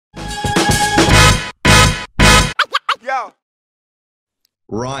go.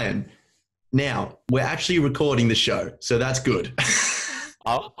 Ryan, now we're actually recording the show, so that's good.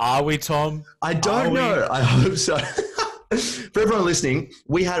 Are we, Tom? I don't know. I hope so. For everyone listening,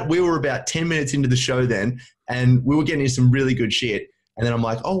 we were about 10 minutes into the show then, and we were getting into some really good shit. And then I'm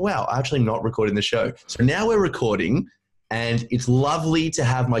like, oh, wow, I'm actually not recording the show. So now we're recording, and it's lovely to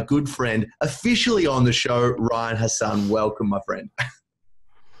have my good friend officially on the show, Ryan Hassan. Welcome, my friend.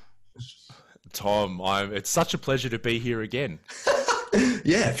 Tom, it's such a pleasure to be here again.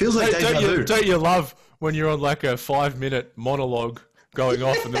 Yeah, it feels like deja vu. Don't you love when you're on like a 5-minute monologue going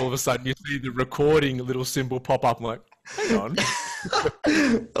off and then all of a sudden you see the recording little symbol pop up? I'm like, hang on.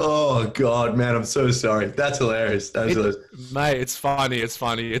 Oh God, man, I'm so sorry. That's hilarious. Mate, it's funny. It's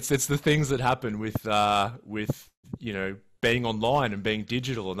the things that happen with you know, being online and being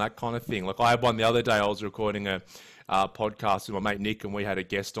digital and that kind of thing. Like I had one the other day. I was recording a podcast with my mate Nick, and we had a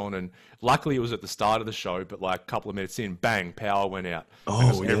guest on, and luckily it was at the start of the show, but like a couple of minutes in, bang, power went out.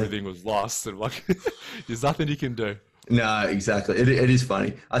 Oh, yeah. Everything was lost, and like there's nothing you can do. No, exactly. It is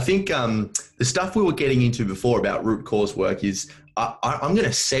funny. I think the stuff we were getting into before about root cause work is I'm going to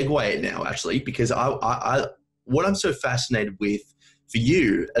segue it now, actually, because I what I'm so fascinated with for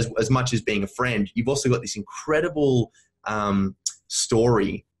you, as much as being a friend, you've also got this incredible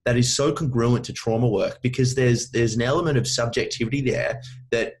story that is so congruent to trauma work, because there's an element of subjectivity there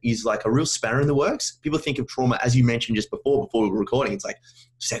that is like a real spanner in the works. People think of trauma, as you mentioned just before we were recording, it's like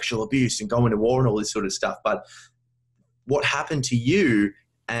sexual abuse and going to war and all this sort of stuff. But what happened to you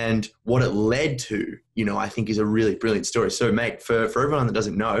and what it led to, you know, I think is a really brilliant story. So mate, for everyone that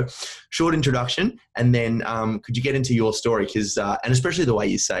doesn't know, short introduction, and then could you get into your story? Because, and especially the way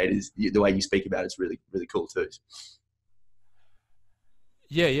you say it is, the way you speak about it is really, really cool too.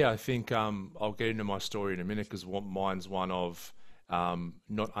 Yeah. I think I'll get into my story in a minute, because mine's one of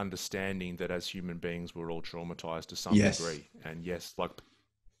not understanding that as human beings we're all traumatized to some degree. And yes, like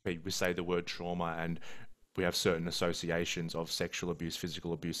we say the word trauma, and we have certain associations of sexual abuse,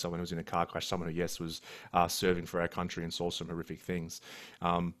 physical abuse, someone who was in a car crash, someone who, was serving for our country and saw some horrific things.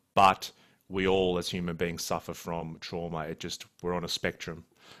 But we all, as human beings, suffer from trauma. We're on a spectrum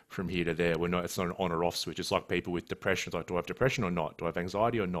from here to there. It's not an on or off switch. It's like people with depression. It's like, do I have depression or not? Do I have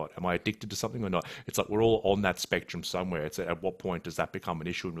anxiety or not? Am I addicted to something or not? It's like we're all on that spectrum somewhere. It's at what point does that become an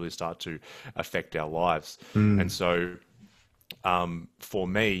issue and really start to affect our lives? And so for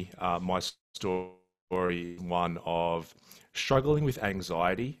me, my story, one of struggling with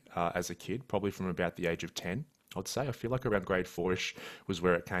anxiety as a kid, probably from about the age of 10, I'd say. I feel like around grade 4-ish was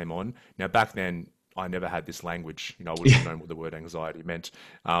where it came on. Now, back then, I never had this language. You know, I wouldn't have known what the word anxiety meant.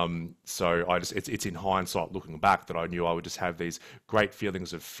 So it's in hindsight, looking back, that I knew I would just have these great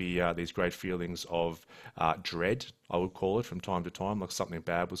feelings of fear, these great feelings of dread, I would call it, from time to time, like something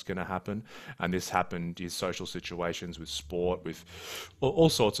bad was going to happen. And this happened in social situations, with sport, with all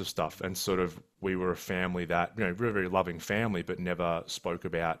sorts of stuff. And sort of, we were a family that, you know, very, very loving family, but never spoke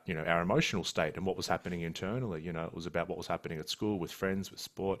about, you know, our emotional state and what was happening internally. You know, it was about what was happening at school, with friends, with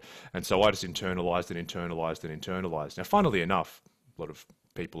sport. And so I just internalized. Now, funnily enough, a lot of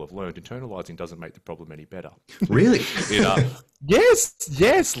people have learned internalizing doesn't make the problem any better. Really?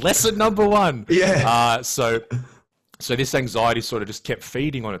 Yes. Lesson number one. Yeah. So this anxiety sort of just kept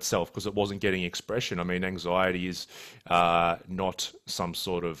feeding on itself because it wasn't getting expression. I mean, anxiety is not some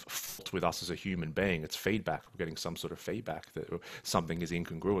sort of fault with us as a human being. It's feedback. We're getting some sort of feedback that something is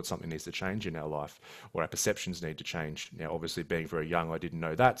incongruent, something needs to change in our life, or our perceptions need to change. Now, obviously, being very young, I didn't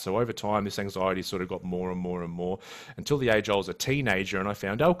know that. So over time, this anxiety sort of got more and more and more, until the age I was a teenager and I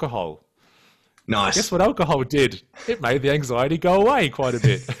found alcohol. Nice. Guess what alcohol did? It made the anxiety go away quite a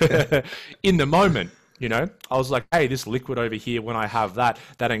bit in the moment. You know, I was like, hey, this liquid over here, when I have that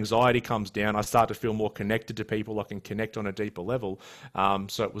anxiety comes down. I start to feel more connected to people. I can connect on a deeper level.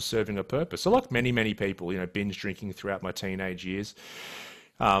 So it was serving a purpose. So like many, many people, you know, binge drinking throughout my teenage years,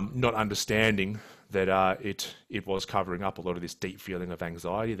 not understanding that it was covering up a lot of this deep feeling of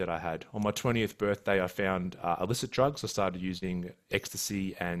anxiety that I had. On my 20th birthday, I found illicit drugs. I started using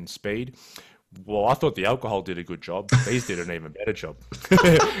ecstasy and speed. Well, I thought the alcohol did a good job. These did an even better job.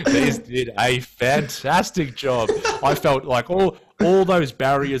 These did a fantastic job. I felt like all those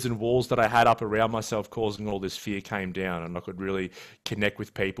barriers and walls that I had up around myself causing all this fear came down, and I could really connect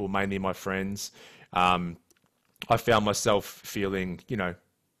with people, mainly my friends. I found myself feeling, you know,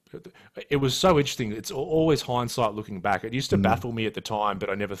 it was so interesting. It's always hindsight looking back. It used to baffle me at the time, but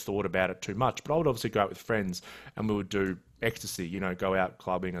I never thought about it too much. But I would obviously go out with friends and we would do ecstasy, you know, go out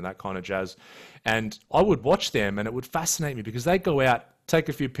clubbing and that kind of jazz. And I would watch them and it would fascinate me because they go out, take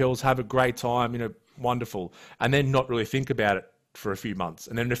a few pills, have a great time, you know, wonderful, and then not really think about it for a few months.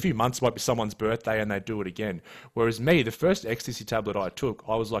 And then in a few months might be someone's birthday and they do it again. Whereas me, the first ecstasy tablet I took,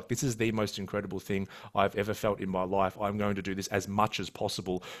 I was like, this is the most incredible thing I've ever felt in my life. I'm going to do this as much as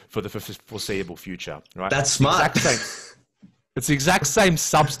possible for the foreseeable future, right? That's smart. It's the exact same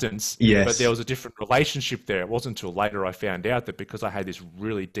substance, yes. but there was a different relationship there. It wasn't until later I found out that because I had this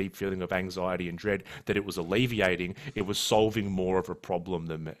really deep feeling of anxiety and dread that it was alleviating, it was solving more of a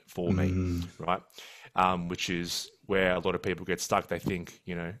problem for me, right? Which is where a lot of people get stuck. They think,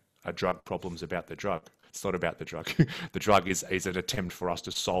 you know, a drug problem's about the drug. It's not about the drug. The drug is an attempt for us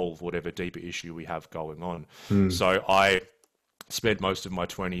to solve whatever deeper issue we have going on. So I spent most of my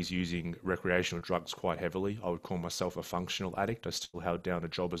 20s using recreational drugs quite heavily. I would call myself a functional addict. I still held down a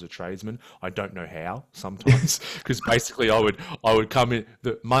job as a tradesman. I don't know how sometimes, because basically I would come in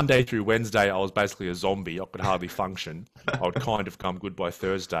the Monday through Wednesday. I was basically a zombie. I could hardly function. I would kind of come good by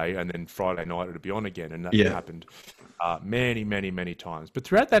Thursday, and then Friday night it would be on again. And that happened many times. But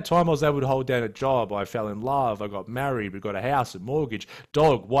throughout that time, I was able to hold down a job. I fell in love. I got married. We got a house, a mortgage,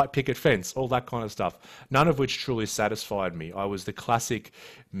 dog, white picket fence, all that kind of stuff. None of which truly satisfied me. I was the classic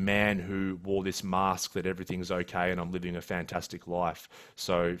man who wore this mask that everything's okay and I'm living a fantastic life.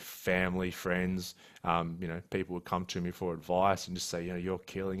 So family, friends, you know, people would come to me for advice and just say, you know, you're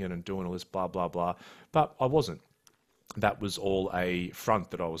killing it and doing all this blah, blah, blah. But I wasn't. That was all a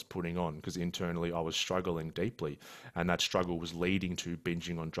front that I was putting on because internally I was struggling deeply, and that struggle was leading to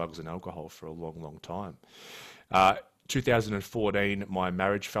binging on drugs and alcohol for a long time. 2014, my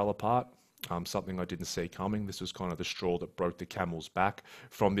marriage fell apart. Something I didn't see coming. This was kind of the straw that broke the camel's back.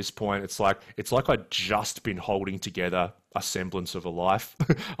 From this point, it's like I'd just been holding together a semblance of a life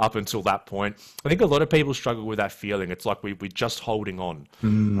up until that point. I think a lot of people struggle with that feeling. It's like we're just holding on,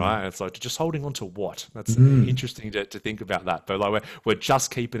 right? It's like just holding on to what? That's interesting to think about that. But like we're just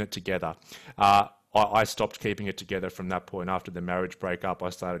keeping it together. I stopped keeping it together from that point. After the marriage breakup,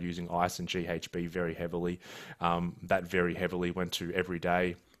 I started using ice and GHB very heavily. That very heavily went to every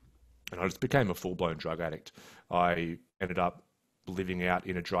day. And I just became a full-blown drug addict. I ended up living out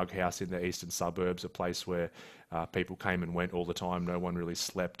in a drug house in the eastern suburbs, a place where people came and went all the time. No one really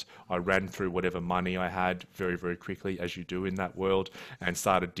slept. I ran through whatever money I had very quickly, as you do in that world, and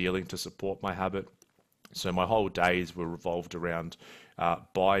started dealing to support my habit. So my whole days were revolved around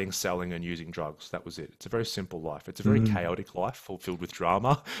buying, selling, and using drugs. That was it. It's a very simple life. It's a very chaotic life, filled with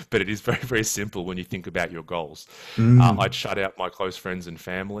drama, but it is very simple when you think about your goals. I'd shut out my close friends and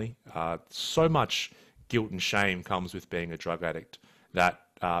family. So much guilt and shame comes with being a drug addict that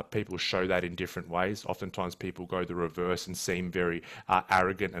people show that in different ways. Oftentimes people go the reverse and seem very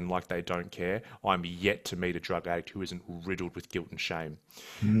arrogant and like they don't care. I'm yet to meet a drug addict who isn't riddled with guilt and shame.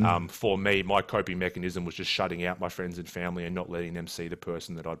 For me, my coping mechanism was just shutting out my friends and family and not letting them see the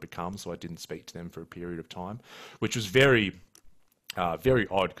person that I'd become, so I didn't speak to them for a period of time, which was very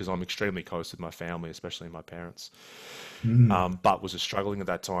odd because I'm extremely close with my family, especially my parents, but was struggling at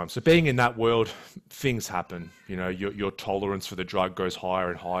that time. So being in that world, things happen. You know, your tolerance for the drug goes higher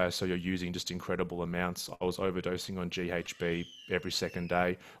and higher, so you're using just incredible amounts. I was overdosing on GHB every second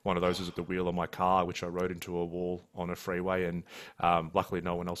day. One of those was at the wheel of my car, which I rode into a wall on a freeway, and luckily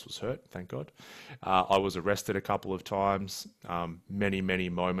no one else was hurt, thank God. I was arrested a couple of times, many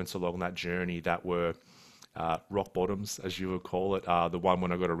moments along that journey that were rock bottoms, as you would call it. The one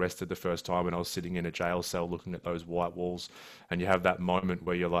when I got arrested the first time and I was sitting in a jail cell looking at those white walls, and you have that moment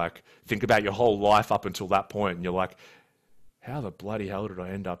where you're like, think about your whole life up until that point, and you're like, how the bloody hell did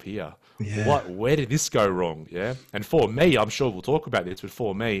I end up here? Where did this go wrong? Yeah. And for me, I'm sure we'll talk about this, but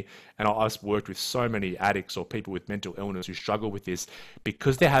for me, and I've worked with so many addicts or people with mental illness who struggle with this,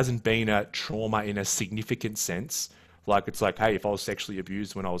 because there hasn't been a trauma in a significant sense. Like, it's like, hey, if I was sexually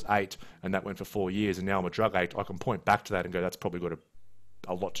abused when I was 8 and that went for 4 years and now I'm a drug addict, I can point back to that and go, that's probably got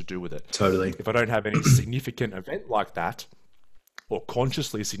a lot to do with it. Totally. If I don't have any significant event like that, or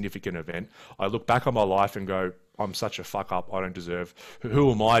consciously significant event, I look back on my life and go, I'm such a fuck up. I don't deserve.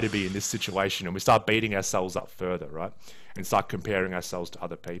 Who am I to be in this situation? And we start beating ourselves up further, right? And start comparing ourselves to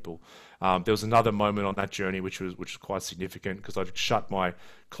other people. There was another moment on that journey which was quite significant, because I'd shut my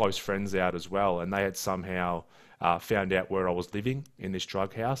close friends out as well, and they had somehow found out where I was living in this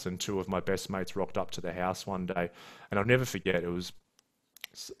drug house, and 2 of my best mates rocked up to the house one day, and I'll never forget. It was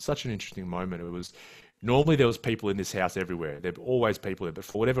such an interesting moment. It was normally there was people in this house everywhere. There were always people there, but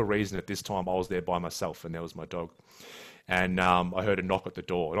for whatever reason at this time I was there by myself, and there was my dog. And I heard a knock at the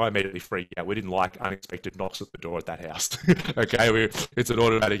door, and I immediately freaked out. We didn't like unexpected knocks at the door at that house. Okay, it's an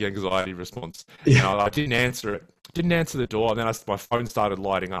automatic anxiety response. And I didn't answer it. Didn't answer the door, and then my phone started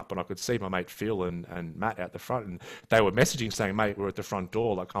lighting up, and I could see my mate Phil and Matt out the front, and they were messaging saying, "Mate, we're at the front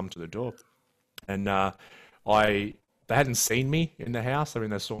door. Like, come to the door." And I they hadn't seen me in the house. I mean,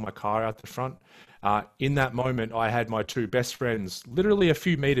 they saw my car out the front. In that moment, I had my two best friends literally a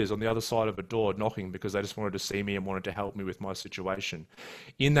few meters on the other side of a door knocking because they just wanted to see me and wanted to help me with my situation.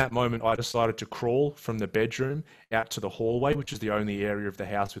 In that moment, I decided to crawl from the bedroom out to the hallway, which is the only area of the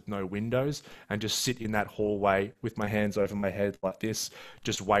house with no windows, and just sit in that hallway with my hands over my head like this,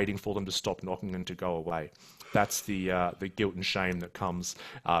 just waiting for them to stop knocking and to go away. That's the guilt and shame that comes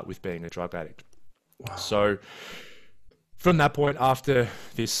with being a drug addict. Wow. So from that point, after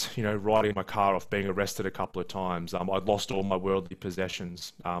this, riding my car off, being arrested a couple of times, I'd lost all my worldly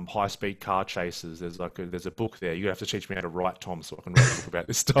possessions, high-speed car chases. There's a book there. You have to teach me how to write, Tom, so I can write a book about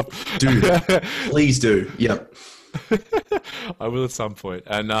this stuff. Dude, please do. Yep. I will at some point.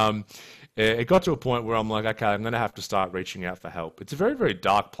 And it got to a point where I'm like, okay, I'm going to have to start reaching out for help. It's a very, very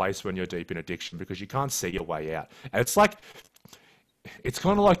dark place when you're deep in addiction because you can't see your way out. And it's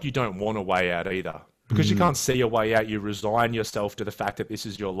kind of like you don't want a way out either. Because you can't see your way out, you resign yourself to the fact that this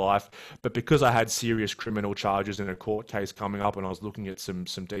is your life. But because I had serious criminal charges in a court case coming up and I was looking at some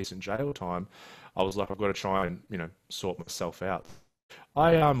decent jail time, I was like, I've got to try and, sort myself out.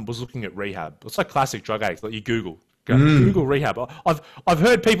 I was looking at rehab. It's like classic drug addicts, like you Google rehab. I've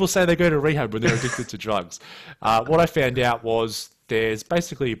heard people say they go to rehab when they're addicted to drugs. What I found out was there's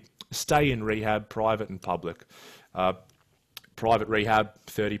basically stay in rehab, private and public. Private rehab,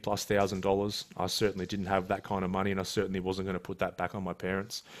 $30,000+. I certainly didn't have that kind of money, and I certainly wasn't going to put that back on my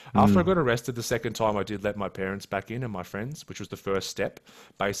parents. After I got arrested the second time, I did let my parents back in and my friends, which was the first step,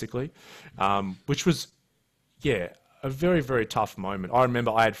 basically, which was, a very, very tough moment. I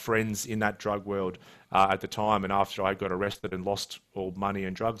remember I had friends in that drug world at the time, and after I got arrested and lost all money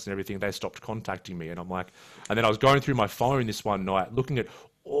and drugs and everything, they stopped contacting me, and and then I was going through my phone this one night, looking at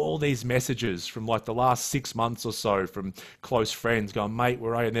all these messages from like the last 6 months or so from close friends going, mate,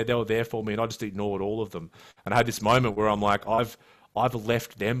 where are you? And they were there for me, and I just ignored all of them. And I had this moment where I'm like, I've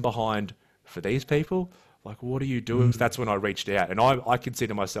left them behind for these people. Like, what are you doing? That's when I reached out. And I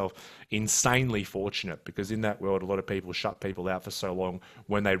consider myself insanely fortunate because in that world, a lot of people shut people out for so long.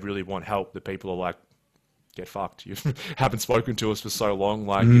 When they really want help, the people are like, get fucked. You haven't spoken to us for so long.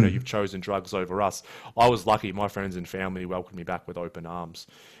 Like, you've chosen drugs over us. I was lucky. My friends and family welcomed me back with open arms,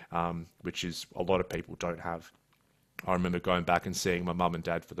 which is a lot of people don't have. I remember going back and seeing my mum and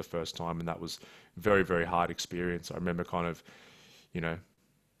dad for the first time, and that was a very, very hard experience. I remember kind of,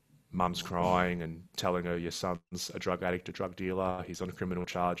 mum's crying and telling her your son's a drug addict, a drug dealer, he's on criminal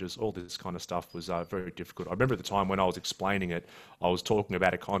charges, all this kind of stuff was very difficult. I remember at the time when I was explaining it, I was talking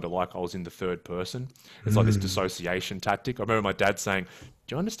about it kind of like I was in the third person. It's like this dissociation tactic. I remember my dad saying,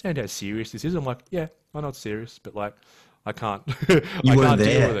 do you understand how serious this is? I'm like, yeah, I know it's serious, but like, I can't, I can't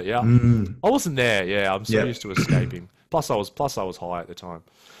deal with it. Yeah. I wasn't there. Yeah. I'm so used to escaping. Plus I was high at the time.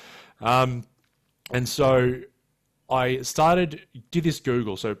 And so I did this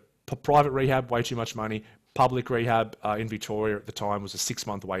Google. So private rehab, way too much money. Public rehab in Victoria at the time was a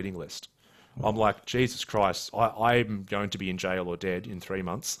 6-month waiting list. I'm like, Jesus Christ, I'm going to be in jail or dead in 3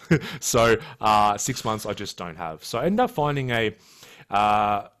 months. So 6 months I just don't have. So I ended up finding a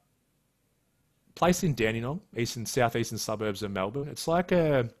place in Dandenong, southeastern suburbs of Melbourne. It's like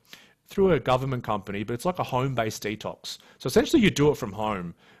through a government company, but it's like a home-based detox. So essentially you do it from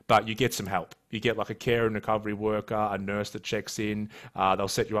home, but you get some help. You get like a care and recovery worker, a nurse that checks in. They'll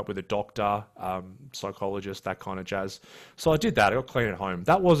set you up with a doctor, psychologist, that kind of jazz. So I did that. I got clean at home.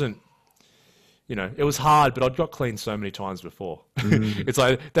 That wasn't, it was hard, but I'd got clean so many times before. It's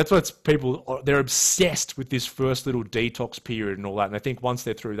like, that's what people, they're obsessed with this first little detox period and all that. And they think once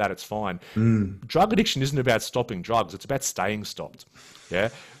they're through that, it's fine. Drug addiction isn't about stopping drugs. It's about staying stopped. Yeah.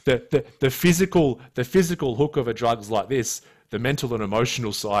 The physical hook of a drug's like this. The mental and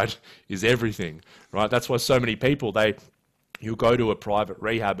emotional side is everything, right? That's why so many people, you'll go to a private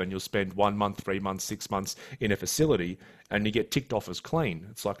rehab and you'll spend 1 month, 3 months, 6 months in a facility and you get ticked off as clean.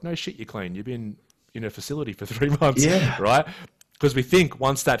 It's like, no shit, you're clean. You've been in a facility for 3 months, right? Because we think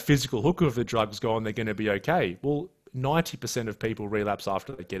once that physical hook of the drug's gone, they're going to be okay. Well, 90% of people relapse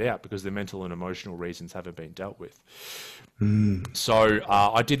after they get out because their mental and emotional reasons haven't been dealt with. So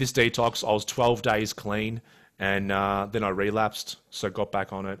I did this detox. I was 12 days clean. And then I relapsed, so got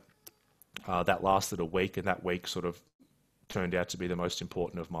back on it. That lasted a week, and that week sort of turned out to be the most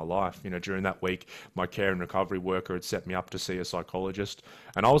important of my life. During that week, my care and recovery worker had set me up to see a psychologist.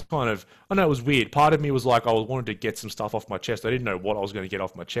 And I was I know it was weird. Part of me was like, I wanted to get some stuff off my chest. I didn't know what I was going to get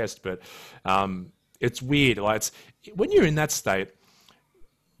off my chest, but it's weird. Like, when you're in that state,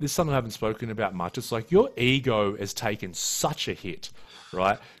 there's something I haven't spoken about much. It's like your ego has taken such a hit,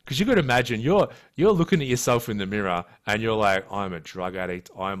 right? Because you got to imagine you're looking at yourself in the mirror and you're like, I'm a drug addict.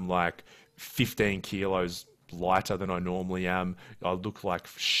 I'm like 15 kilos lighter than I normally am. I look like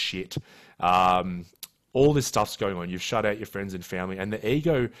shit. All this stuff's going on. You've shut out your friends and family, and the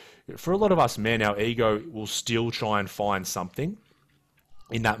ego, for a lot of us men, our ego will still try and find something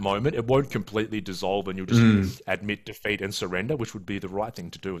in that moment. It won't completely dissolve and you'll just admit defeat and surrender, which would be the right thing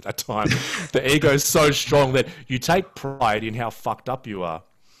to do at that time. The ego is so strong that you take pride in how fucked up you are.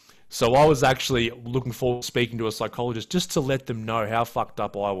 So I was actually looking forward to speaking to a psychologist just to let them know how fucked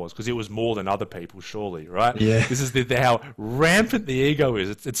up I was, because it was more than other people, surely, right? Yeah. This is how rampant the ego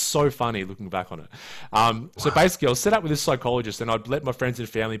is. It's so funny looking back on it. So basically, I was set up with this psychologist, and I'd let my friends and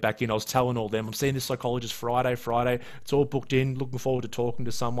family back in. I was telling all them, I'm seeing this psychologist Friday. It's all booked in, looking forward to talking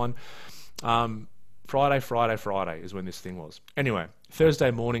to someone. Friday is when this thing was. Anyway,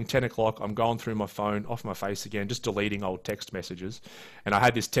 Thursday morning, 10 o'clock, I'm going through my phone, off my face again, just deleting old text messages. And I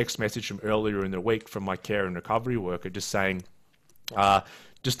had this text message from earlier in the week from my care and recovery worker just saying,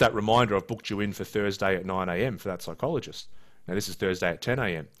 just that reminder, I've booked you in for Thursday at 9 a.m. for that psychologist. Now, this is Thursday at 10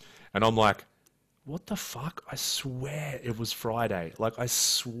 a.m. And I'm like, what the fuck? I swear it was Friday. Like, I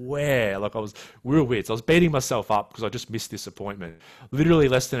swear. Like, I was real weird. So I was beating myself up because I just missed this appointment. Literally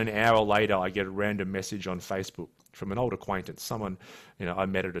less than an hour later, I get a random message on Facebook from an old acquaintance, someone, I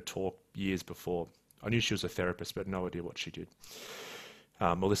met at a talk years before. I knew she was a therapist, but no idea what she did.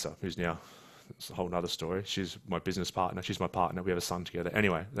 Melissa, who's now, it's a whole nother story. She's my business partner. She's my partner. We have a son together.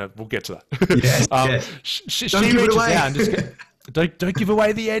 Anyway, we'll get to that. Yes. She reaches out and just don't give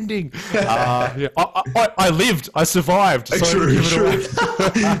away the ending. I lived. I survived. So True.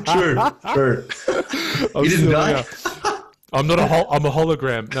 You didn't die? I'm a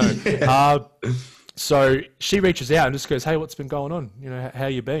hologram. No. So she reaches out and just goes, hey, what's been going on? How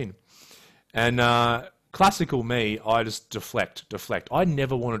you been? And classical me, I just deflect. I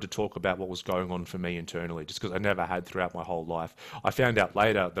never wanted to talk about what was going on for me internally, just because I never had throughout my whole life. I found out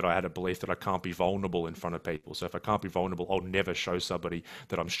later that I had a belief that I can't be vulnerable in front of people. So if I can't be vulnerable, I'll never show somebody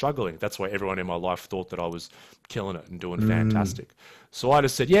that I'm struggling. That's why everyone in my life thought that I was killing it and doing fantastic. So I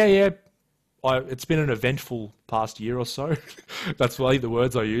just said, yeah, it's been an eventful past year or so. That's really the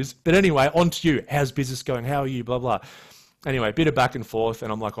words I use. But anyway, on to you. How's business going? How are you? Blah, blah. Anyway, a bit of back and forth,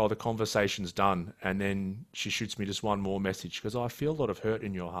 and I'm like, the conversation's done. And then she shoots me just one more message. She goes, I feel a lot of hurt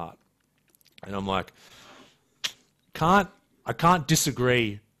in your heart. And I'm like, I can't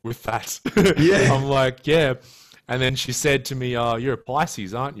disagree with that. Yeah. I'm like, yeah. And then she said to me, you're a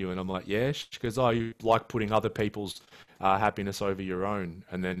Pisces, aren't you? And I'm like, yeah. She goes, you like putting other people's happiness over your own.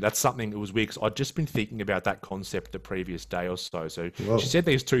 And then that's something, it was weird, because I'd just been thinking about that concept the previous day or so. So Whoa. She said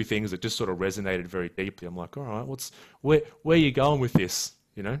these two things that just sort of resonated very deeply. I'm like, all right, where are you going with this?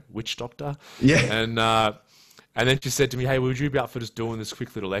 Witch doctor? Yeah. And then she said to me, hey, would you be up for just doing this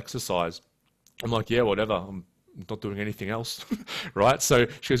quick little exercise? I'm like, yeah, whatever. I'm not doing anything else. Right? So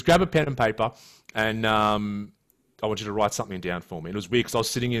she goes, grab a pen and paper, and I want you to write something down for me. And it was weird because I was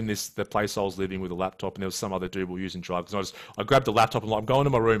sitting in the place I was living with a laptop, and there was some other dude who was using drugs. And I grabbed the laptop and I'm like, I'm going to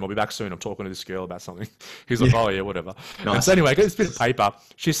my room. I'll be back soon. I'm talking to this girl about something. He's like, oh yeah, whatever. Nice. And so anyway, I got this bit of paper.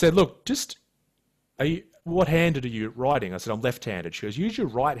 She said, look, what handed are you writing? I said, I'm left-handed. She goes, use your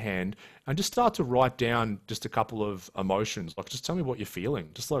right hand and just start to write down just a couple of emotions. Like, just tell me what you're feeling.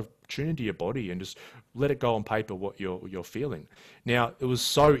 Just like tune into your body and just let it go on paper what you're feeling. Now, it was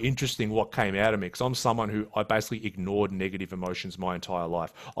so interesting what came out of me, because I'm someone who I basically ignored negative emotions my entire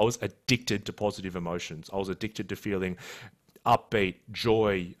life. I was addicted to positive emotions. I was addicted to feeling upbeat,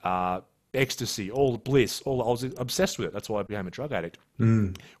 joy, ecstasy, all bliss, I was obsessed with it. That's why I became a drug addict.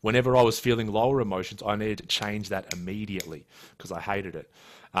 Whenever I was feeling lower emotions, I needed to change that immediately because I hated it.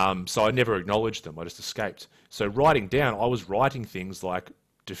 So I never acknowledged them. I just escaped. So writing down, I was writing things like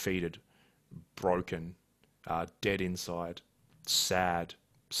defeated, broken, dead inside, sad,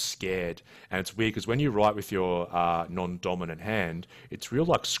 scared. And it's weird because when you write with your non-dominant hand, it's real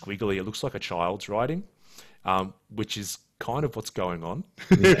like squiggly. It looks like a child's writing, which is kind of what's going on.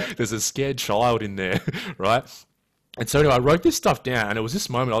 Yeah. There's a scared child in there, right? And so anyway, I wrote this stuff down, and it was this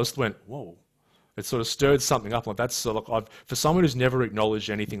moment I just went, whoa. It sort of stirred something up. Like, that's sort of, for someone who's never acknowledged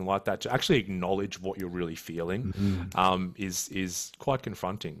anything like that, to actually acknowledge what you're really feeling is quite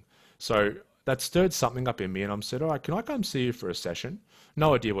confronting. So that stirred something up in me, and I said, all right, can I come see you for a session?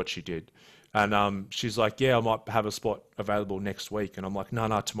 No idea what she did. And she's like, yeah, I might have a spot available next week. And I'm like,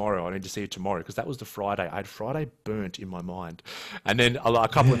 no, tomorrow. I need to see you tomorrow, because that was the Friday. I had Friday burnt in my mind. And then a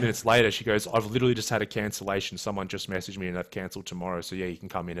couple of minutes later, she goes, I've literally just had a cancellation. Someone just messaged me and they've cancelled tomorrow. So yeah, you can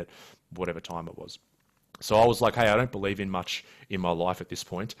come in at whatever time it was. So I was like, hey, I don't believe in much in my life at this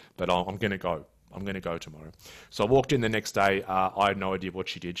point, but I'm going to go. I'm going to go tomorrow. So I walked in the next day. I had no idea what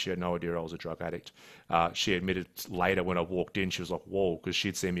she did. She had no idea I was a drug addict. She admitted later when I walked in, she was like, whoa, because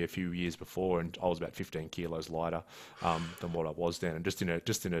she'd seen me a few years before and I was about 15 kilos lighter than what I was then, and just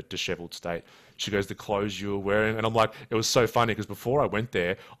in a disheveled state. She goes, the clothes you were wearing. And I'm like, it was so funny because before I went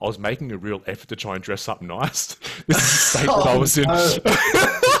there, I was making a real effort to try and dress up nice. This is the state that I was in.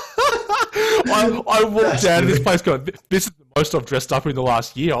 I walked out of this place going, this is the most I've dressed up in the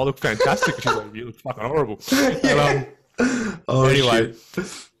last year. I look fantastic. She's like, you look fucking horrible. And, anyway,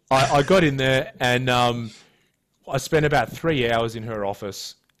 I got in there and I spent about 3 hours in her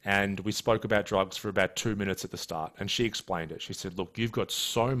office and we spoke about drugs for about 2 minutes at the start. And she explained it. She said, look, you've got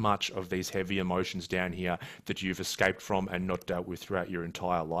so much of these heavy emotions down here that you've escaped from and not dealt with throughout your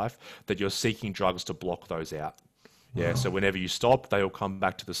entire life that you're seeking drugs to block those out. Yeah, so whenever you stop, they'll come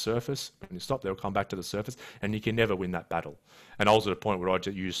back to the surface. When you stop, they'll come back to the surface, and you can never win that battle. And I was at a point where I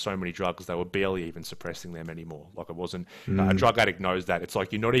used so many drugs, they were barely even suppressing them anymore. Like I wasn't, a drug addict knows that. It's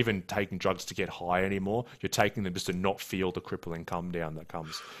like you're not even taking drugs to get high anymore. You're taking them just to not feel the crippling come down that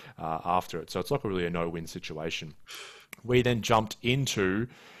comes after it. So it's like really a no-win situation. We then jumped into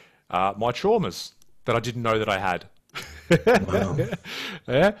my traumas that I didn't know that I had. Wow.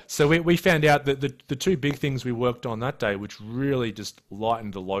 Yeah. So we found out that the two big things we worked on that day, which really just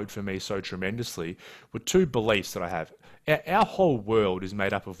lightened the load for me so tremendously, were two beliefs that I have. Our whole world is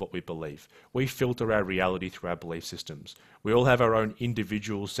made up of what we believe. We filter our reality through our belief systems. We all have our own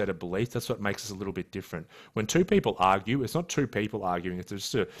individual set of beliefs. That's what makes us a little bit different. When two people argue, it's not two people arguing. It's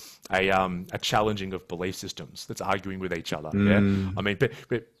just a challenging of belief systems that's arguing with each other. Yeah. I mean, but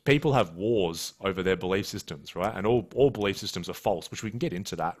people have wars over their belief systems, right? And all belief systems are false, which we can get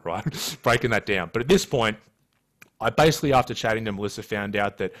into that, right? Breaking that down. But at this point, I basically, after chatting to Melissa, found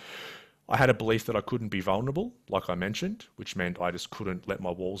out that I had a belief that I couldn't be vulnerable, like I mentioned, which meant I just couldn't let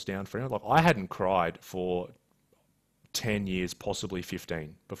my walls down for anyone. Like I hadn't cried for 10 years, possibly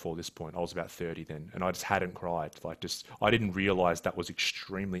 15 before this point. I was about 30 then, and I just hadn't cried. I didn't realize that was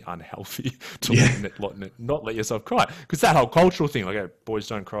extremely unhealthy to not let yourself cry. Because that whole cultural thing, like, boys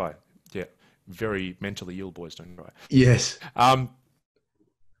don't cry. Yeah, very mentally ill boys don't cry. Yes. I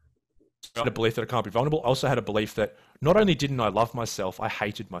had a belief that I can't be vulnerable. I also had a belief that not only didn't I love myself, I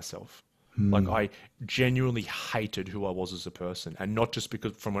hated myself. Like I genuinely hated who I was as a person, and not just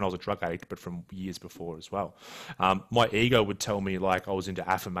because from when I was a drug addict, but from years before as well. My ego would tell me like I was into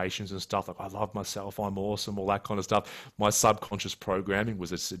affirmations and stuff, like I love myself, I'm awesome, all that kind of stuff. My subconscious programming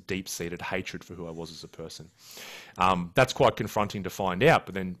was a deep-seated hatred for who I was as a person. That's quite confronting to find out,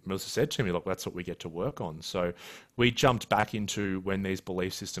 but then Melissa said to me, look, that's what we get to work on. So we jumped back into when these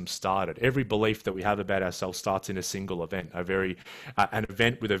belief systems started. Every belief that we have about ourselves starts in a single event, an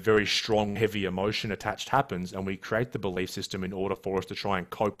event with a very strong, heavy emotion attached happens, and we create the belief system in order for us to try and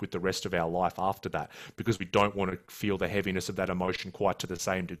cope with the rest of our life after that, because we don't want to feel the heaviness of that emotion quite to the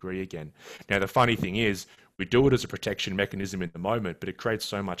same degree again. Now, the funny thing is, we do it as a protection mechanism in the moment, but it creates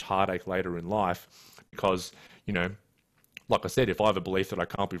so much heartache later in life because, like I said, if I have a belief that I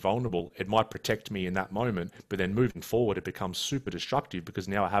can't be vulnerable, it might protect me in that moment, but then moving forward, it becomes super destructive because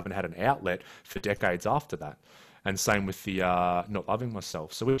now I haven't had an outlet for decades after that. And same with the not loving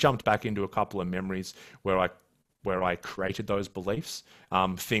myself. So we jumped back into a couple of memories where I created those beliefs.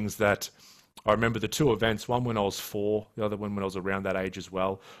 Things that I remember, the two events, one when I was 4, the other one when I was around that age as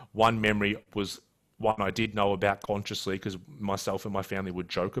well. One memory was one I did know about consciously because myself and my family would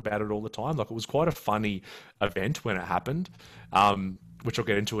joke about it all the time. Like it was quite a funny event when it happened, which I'll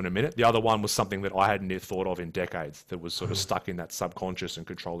get into in a minute. The other one was something that I hadn't thought of in decades that was sort of stuck in that subconscious and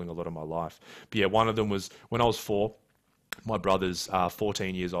controlling a lot of my life. But yeah, one of them was when I was 4, my brother's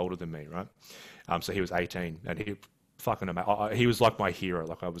 14 years older than me, right? So he was 18 and he was like my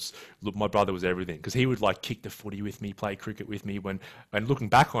hero. My brother was everything because he would like kick the footy with me, play cricket with me. And looking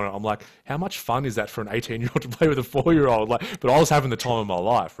back on it, I'm like, how much fun is that for an 18-year-old to play with a 4-year-old? But I was having the time of my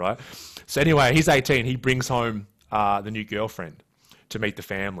life, right? So anyway, he's 18. He brings home the new girlfriend to meet the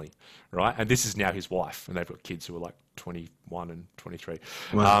family, right? And this is now his wife, and they've got kids who are like 21 and 23.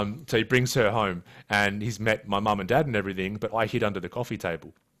 Wow. So he brings her home, and he's met my mum and dad and everything, but I hid under the coffee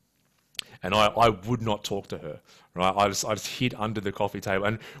table. And I would not talk to her, right? I just hid under the coffee table,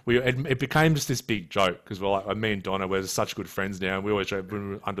 and it became just this big joke because me and Donna, we're such good friends now, and we always joke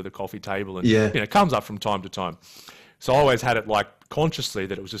under the coffee table, and it comes up from time to time. So I always had it like consciously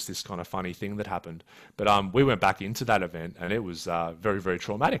that it was just this kind of funny thing that happened. But we went back into that event, and it was very, very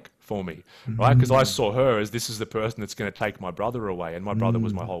traumatic for me, right? Because I saw her as this is the person that's going to take my brother away, and my brother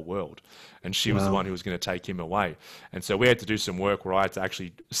was my whole world, and she was the one who was going to take him away. And so we had to do some work where I had to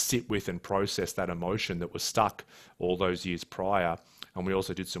actually sit with and process that emotion that was stuck all those years prior, And we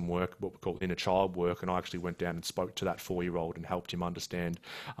also did some work, what we call inner child work, and I actually went down and spoke to that 4-year-old and helped him understand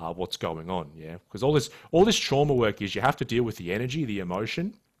what's going on. Yeah, because all this trauma work is you have to deal with the energy, the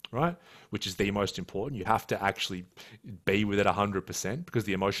emotion, right? Which is the most important. You have to actually be with it 100% because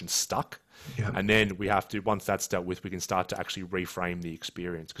the emotion's stuck. Yeah. And then we have to, once that's dealt with, we can start to actually reframe the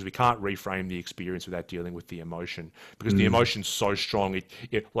experience, because we can't reframe the experience without dealing with the emotion, because the emotion's so strong.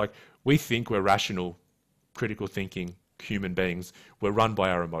 Like, we think we're rational, critical thinking human beings. We're run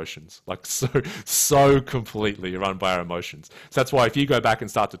by our emotions, like so completely run by our emotions. So that's why if you go back and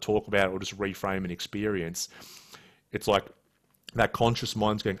start to talk about it or just reframe an experience, it's like that conscious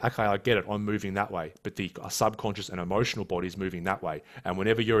mind's going, okay, I get it, I'm moving that way, but the subconscious and emotional body is moving that way. And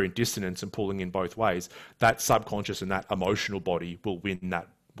whenever you're in dissonance and pulling in both ways, that subconscious and that emotional body will win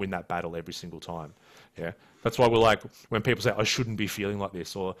that battle every single time. Yeah, that's why we're like, when people say I shouldn't be feeling like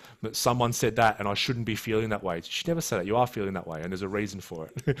this, or someone said that and I shouldn't be feeling that way, she never said that. You are feeling that way, and there's a reason for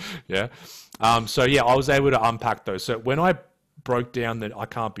it. Yeah. So yeah, I was able to unpack those. So when I broke down that I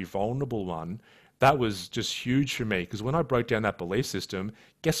can't be vulnerable one, that was just huge for me, because when I broke down that belief system,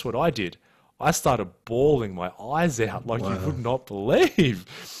 guess what I did? I started bawling my eyes out like you would not believe.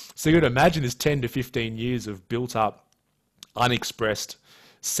 So you could imagine this 10 to 15 years of built up, unexpressed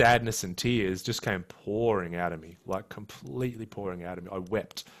sadness and tears just came pouring out of me, like completely pouring out of me. I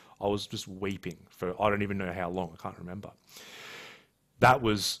wept. I was just weeping for, I don't even know how long, I can't remember. That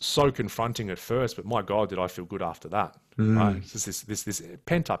was so confronting at first, but my God, did I feel good after that. Right? It's just this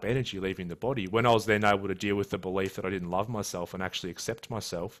pent-up energy leaving the body. When I was then able to deal with the belief that I didn't love myself and actually accept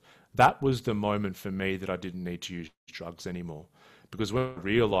myself, that was the moment for me that I didn't need to use drugs anymore. Because when I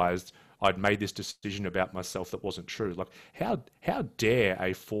realized I'd made this decision about myself that wasn't true, like how dare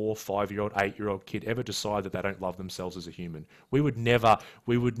a 4, 5-year-old, 8-year-old kid ever decide that they don't love themselves as a human? We would never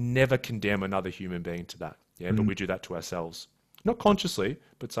condemn another human being to that. Yeah, but we do that to ourselves. Not consciously,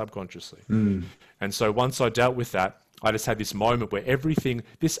 but subconsciously. And so once I dealt with that, I just had this moment where everything,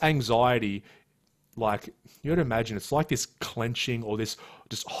 this anxiety, like, you got to imagine, it's like this clenching or this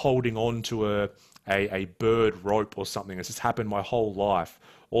just holding on to a bird rope or something. It's just happened my whole life.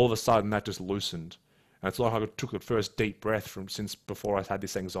 All of a sudden, that just loosened. And it's like I took the first deep breath since before I had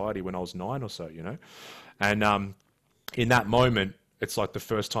this anxiety when I was 9 or so, you know? And in that moment, it's like the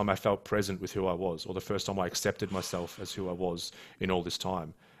first time I felt present with who I was, or the first time I accepted myself as who I was in all this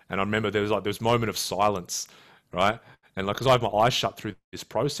time. And I remember there was this moment of silence, right? And like, because I have my eyes shut through this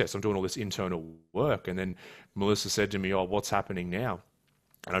process, I'm doing all this internal work. And then Melissa said to me, "Oh, what's happening now?"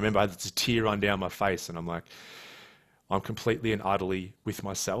 And I remember I had this tear run down my face, and I'm like, I'm completely and utterly with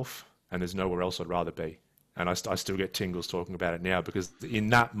myself, and there's nowhere else I'd rather be. And I still get tingles talking about it now, because in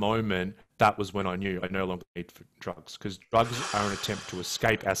that moment, that was when I knew I no longer need for drugs, because drugs are an attempt to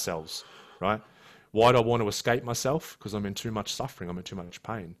escape ourselves, right? Why do I want to escape myself? Because I'm in too much suffering, I'm in too much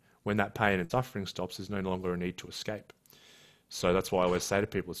pain. When that pain and suffering stops, there's no longer a need to escape. So that's why I always say to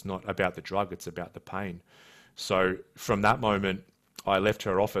people, it's not about the drug, it's about the pain. So from that moment, I left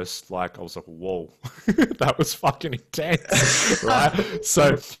her office, like, I was like, whoa, that was fucking intense, right?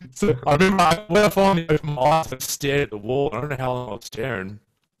 So I remember when I finally opened my eyes, I stared at the wall. I don't know how long I was staring.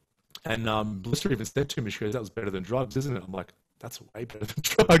 And Melissa even said to me, she goes, "That was better than drugs, isn't it?" I'm like, that's way better than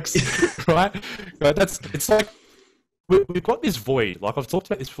drugs, right? It's like, we've got this void. Like, I've talked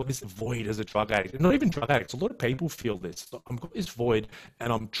about this void as a drug addict. Not even drug addicts. A lot of people feel this. I've got this void,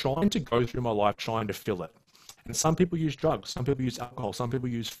 and I'm trying to go through my life trying to fill it. And some people use drugs, some people use alcohol, some people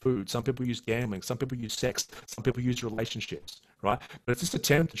use food, some people use gambling, some people use sex, some people use relationships, right? But it's this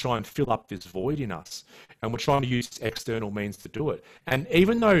attempt to try and fill up this void in us. And we're trying to use external means to do it. And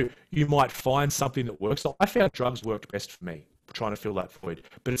even though you might find something that works, I found drugs worked best for me, trying to fill that void,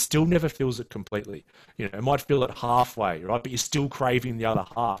 but it still never fills it completely. You know, it might fill it halfway, right? But you're still craving the other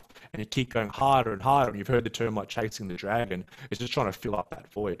half, and you keep going harder and harder. And you've heard the term like chasing the dragon. It's just trying to fill up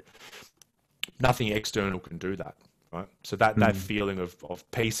that void. Nothing external can do that, right? So that feeling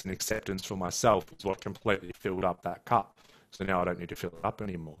of peace and acceptance for myself is what completely filled up that cup. So now I don't need to fill it up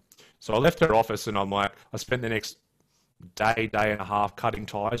anymore. So I left her office, and I'm like, I spent the next day and a half cutting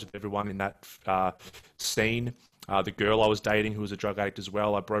ties with everyone in that scene. The girl I was dating, who was a drug addict as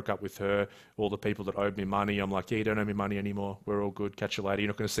well, I broke up with her. All the people that owed me money, I'm like, yeah, you don't owe me money anymore. We're all good. Catch you later. You're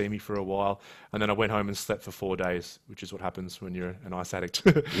not going to see me for a while. And then I went home and slept for 4 days, which is what happens when you're an ice addict.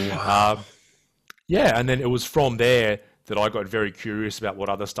 Wow. Yeah, and then it was from there that I got very curious about what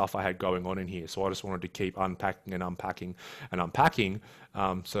other stuff I had going on in here. So I just wanted to keep unpacking and unpacking and unpacking,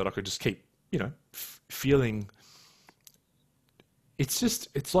 so that I could just keep, feeling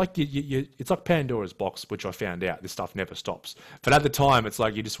it's like it's like Pandora's box, which I found out this stuff never stops. But at the time, it's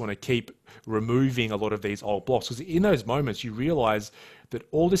like you just want to keep removing a lot of these old blocks, because in those moments you realize that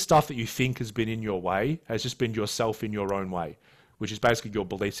all this stuff that you think has been in your way has just been yourself in your own way, which is basically your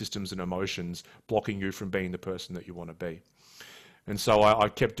belief systems and emotions blocking you from being the person that you want to be. And so I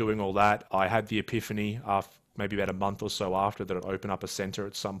kept doing all that. I had the epiphany after maybe about a month or so after that I'd open up a center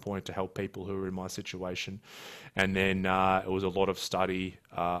at some point to help people who were in my situation. And then it was a lot of study,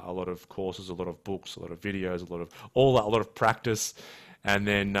 a lot of courses, a lot of books, a lot of videos, a lot of practice. And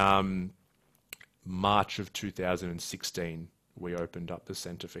then March of 2016, we opened up the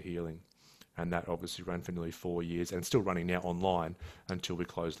Center for Healing. And that obviously ran for nearly 4 years, and still running now online until we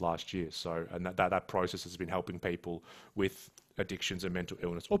closed last year. So, and that process has been helping people with addictions and mental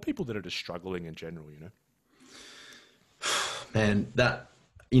illness, or people that are just struggling in general, you know. Man, that,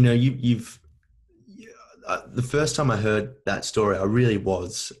 you know, you've the first time I heard that story, I really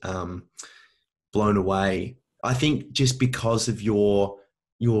was blown away. I think just because of your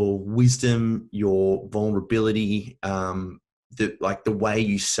wisdom, your vulnerability, the way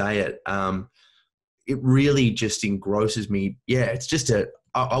you say it, it really just engrosses me. Yeah, it's just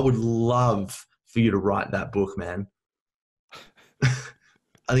I would love for you to write that book, man.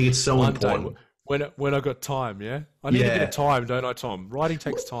 I think it's so One important. Day, when I got time, yeah? I need a bit of time, don't I, Tom? Writing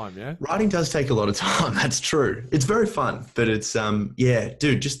takes time, yeah? Writing does take a lot of time. That's true. It's very fun, but it's, yeah,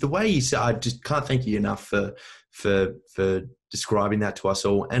 dude, just the way you say, I just can't thank you enough for describing that to us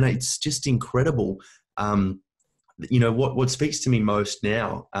all. And it's just incredible. You know, what speaks to me most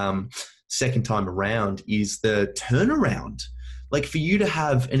now, second time around, is the turnaround. Like, for you to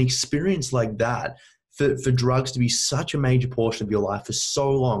have an experience like that, for drugs to be such a major portion of your life for so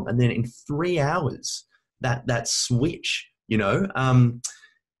long, and then in 3 hours, that switch, you know,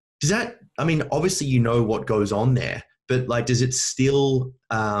 does that, I mean, obviously you know what goes on there, but like, does it still,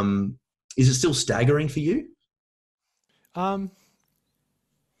 is it still staggering for you?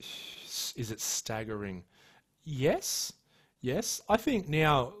 Is it staggering? Yes. Yes. I think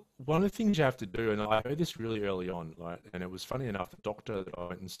now one of the things you have to do, and I heard this really early on, right? And it was funny enough, the doctor that I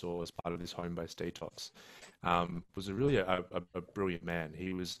went and saw as part of this home-based detox was a brilliant man.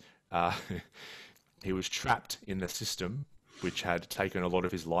 He was he was trapped in the system, which had taken a lot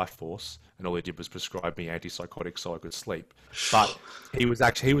of his life force, and all he did was prescribe me antipsychotics so I could sleep. But he was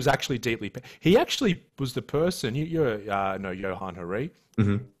actually deeply. He actually was the person. You know Johan Hari.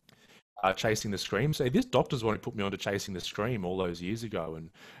 Mm-hmm. Chasing the Scream. So this doctor's one who put me on to Chasing the Scream all those years ago, and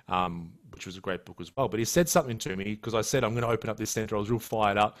which was a great book as well. But he said something to me, because I said I'm going to open up this center. I was real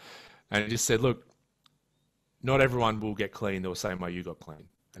fired up, and he just said, "Look, not everyone will get clean the same way you got clean."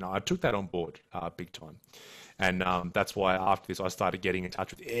 And I took that on board big time. And that's why after this, I started getting in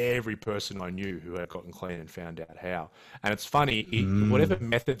touch with every person I knew who had gotten clean and found out how. And it's funny, whatever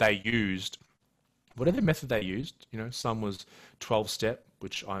method they used, you know, some was 12-step,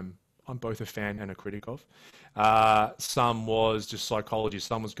 which I'm both a fan and a critic of. Some was just psychology.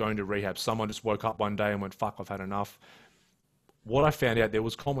 Some was going to rehab. Someone just woke up one day and went, "Fuck, I've had enough." What I found out, there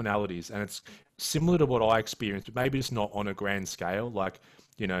was commonalities, and it's similar to what I experienced, but maybe it's not on a grand scale. Like,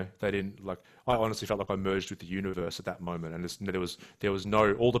 you know, they didn't, like, I honestly felt like I merged with the universe at that moment, and there was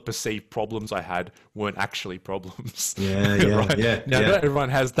no, all the perceived problems I had weren't actually problems. Yeah, right? yeah. Now, not everyone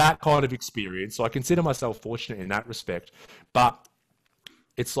has that kind of experience, so I consider myself fortunate in that respect. But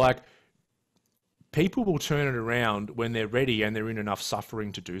it's like, people will turn it around when they're ready and they're in enough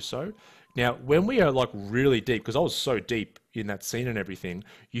suffering to do so. Now, when we are like really deep, because I was so deep in that scene and everything,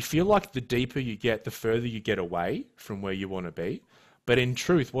 you feel like the deeper you get, the further you get away from where you want to be. But in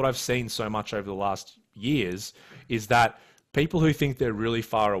truth, what I've seen so much over the last years is that people who think they're really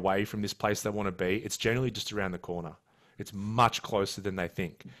far away from this place they want to be, it's generally just around the corner. It's much closer than they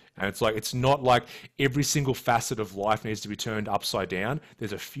think. And it's like, it's not like every single facet of life needs to be turned upside down.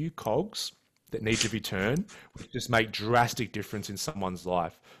 There's a few cogs that need to be turned, which just make drastic difference in someone's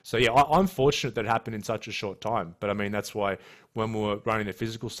life. So yeah, I'm fortunate that it happened in such a short time. But I mean, that's why when we were running the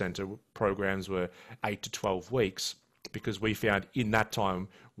physical center, programs were 8 to 12 weeks, because we found in that time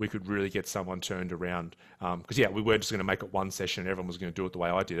we could really get someone turned around. Because yeah, we weren't just going to make it one session and everyone was going to do it the way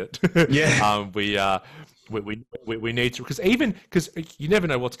I did it. Yeah. We need to, because you never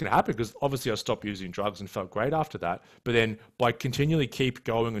know what's going to happen, because obviously I stopped using drugs and felt great after that. But then by continually keep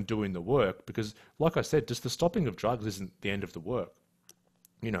going and doing the work, because like I said, just the stopping of drugs isn't the end of the work,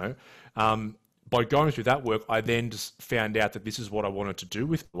 you know. By going through that work, I then just found out that this is what I wanted to do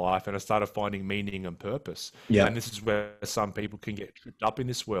with life, and I started finding meaning and purpose. Yeah. And this is where some people can get tripped up in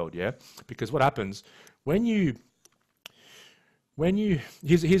this world, yeah? Because what happens when you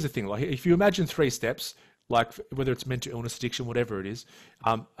here's the thing, like, if you imagine 3 steps, like whether it's mental illness, addiction, whatever it is,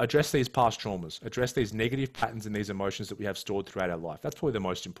 address these past traumas, address these negative patterns and these emotions that we have stored throughout our life. That's probably the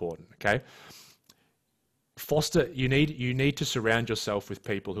most important, okay? Foster, you need to surround yourself with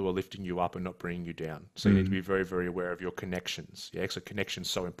people who are lifting you up and not bringing you down. So you need to be very, very aware of your connections. Yeah, so connection's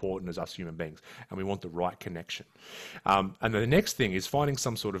so important as us human beings, and we want the right connection. And then the next thing is finding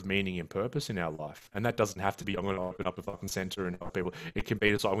some sort of meaning and purpose in our life, and that doesn't have to be I'm going to open up a fucking center and help people. It can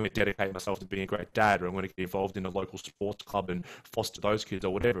be just I'm going to dedicate myself to being a great dad, or I'm going to get involved in a local sports club and foster those kids,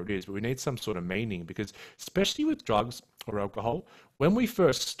 or whatever it is. But we need some sort of meaning, because especially with drugs or alcohol, when we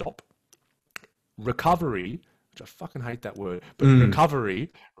first stop, recovery, which I fucking hate that word, but recovery,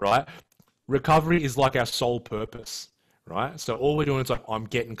 right? Recovery is like our sole purpose, right? So all we're doing is like, I'm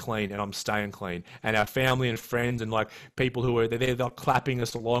getting clean and I'm staying clean. And our family and friends and like people who are there, they're clapping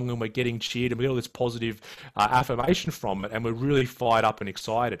us along and we're getting cheered and we get all this positive affirmation from it. And we're really fired up and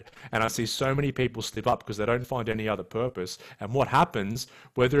excited. And I see so many people slip up because they don't find any other purpose. And what happens,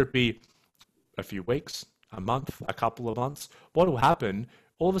 whether it be a few weeks, a month, a couple of months, what will happen?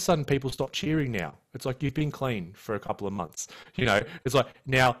 All of a sudden people stop cheering now. It's like you've been clean for a couple of months. You know, it's like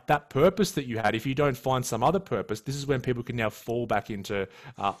now that purpose that you had, if you don't find some other purpose, this is when people can now fall back into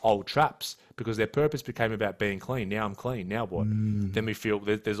old traps because their purpose became about being clean. Now I'm clean. Now what? Then we feel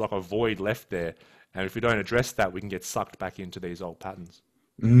there's like a void left there. And if we don't address that, we can get sucked back into these old patterns.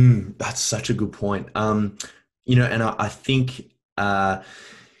 That's such a good point. You know, and I think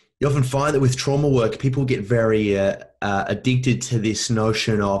you often find that with trauma work, people get very addicted to this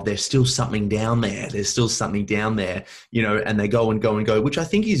notion of there's still something down there. There's still something down there, you know, and they go and go and go, which I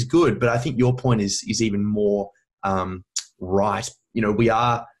think is good. But I think your point is even more right. You know, we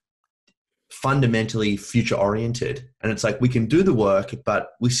are fundamentally future oriented, and it's like we can do the work, but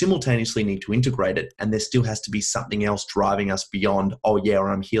we simultaneously need to integrate it. And there still has to be something else driving us beyond, oh yeah, or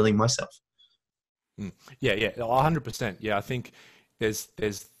I'm healing myself. Yeah, 100%. Yeah, I think there's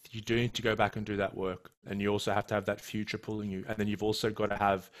you do need to go back and do that work, and you also have to have that future pulling you, and then you've also got to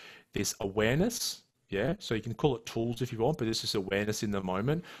have this awareness. Yeah, so you can call it tools if you want, but it's just awareness in the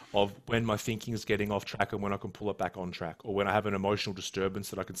moment of when my thinking is getting off track and when I can pull it back on track, or when I have an emotional disturbance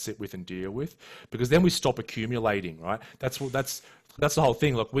that I can sit with and deal with, because then we stop accumulating, right? That's the whole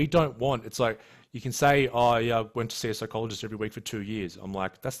thing. Like we don't want. It's like you can say, "Oh, yeah, I went to see a psychologist every week for 2 years." I'm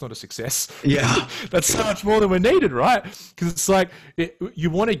like, that's not a success. Yeah, that's so much more than we're needed, right? Because it's like you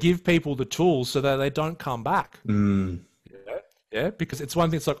want to give people the tools so that they don't come back. Yeah, because it's one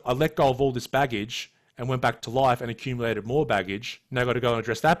thing. It's like I let go of all this baggage and went back to life and accumulated more baggage. Now I've got to go and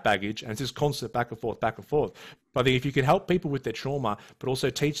address that baggage, and it's just constant back and forth, back and forth. But I think if you can help people with their trauma, but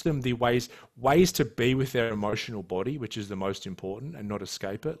also teach them the ways to be with their emotional body, which is the most important, and not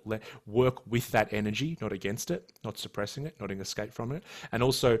escape it. Work with that energy, not against it, not suppressing it, not an escape from it. And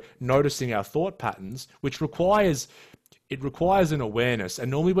also noticing our thought patterns, which requires an awareness. And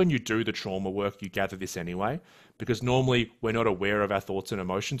normally when you do the trauma work, you gather this anyway, because normally we're not aware of our thoughts and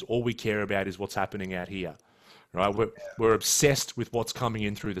emotions. All we care about is what's happening out here, right? We're obsessed with what's coming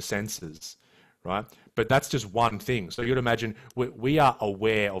in through the senses, right? But that's just one thing. So you'd imagine we are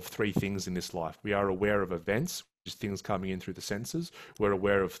aware of three things in this life. We are aware of events, just things coming in through the senses. We're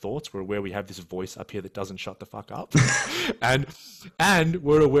aware of thoughts. We're aware we have this voice up here that doesn't shut the fuck up. and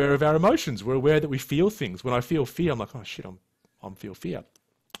we're aware of our emotions. We're aware that we feel things. When I feel fear, I'm like, oh shit, I'm feel fear.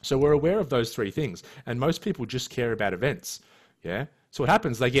 So we're aware of those three things. And most people just care about events. Yeah. So what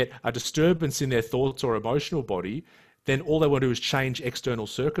happens? They get a disturbance in their thoughts or emotional body. Then all they want to do is change external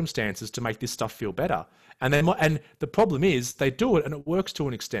circumstances to make this stuff feel better. And the problem is they do it and it works to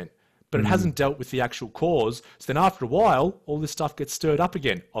an extent, but it hasn't dealt with the actual cause. So then after a while, all this stuff gets stirred up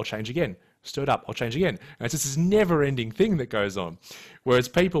again. I'll change again. Stirred up. I'll change again. And it's just this never ending thing that goes on. Whereas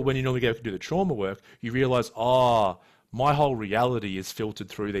people, when you normally go to do the trauma work, you realize, my whole reality is filtered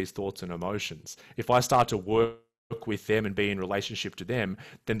through these thoughts and emotions. If I start to work with them and be in relationship to them,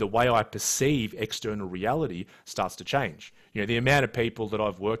 then the way I perceive external reality starts to change. You know, the amount of people that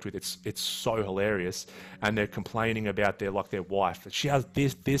I've worked with, it's so hilarious, and they're complaining about their wife, that she has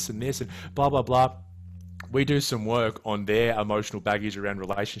this and this and blah, blah, blah. We do some work on their emotional baggage around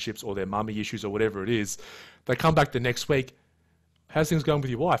relationships or their mummy issues or whatever it is. They come back the next week. How's things going with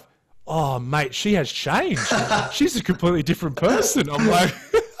your wife? Oh, mate, she has changed. She's a completely different person. I'm like,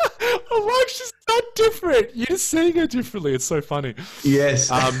 she's not different. You're seeing her differently. It's so funny. Yes,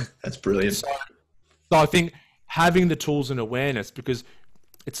 that's brilliant. So I think having the tools and awareness, because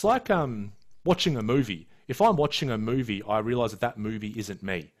it's like watching a movie. If I'm watching a movie, I realize that movie isn't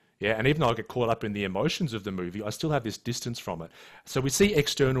me. Yeah, and even though I get caught up in the emotions of the movie, I still have this distance from it. So we see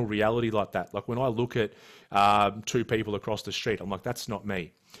external reality like that. Like when I look at two people across the street, I'm like, that's not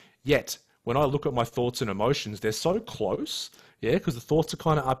me. Yet, when I look at my thoughts and emotions, they're so close. Yeah, because the thoughts are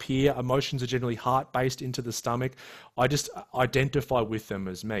kind of up here. Emotions are generally heart-based into the stomach. I just identify with them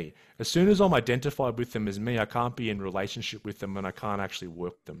as me. As soon as I'm identified with them as me, I can't be in relationship with them and I can't actually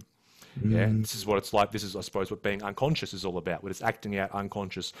work them. Yeah, this is what it's like. This is, I suppose, what being unconscious is all about, when it's acting out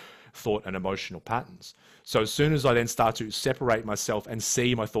unconscious thought and emotional patterns. So as soon as I then start to separate myself and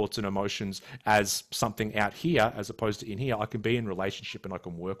see my thoughts and emotions as something out here as opposed to in here, I can be in relationship and I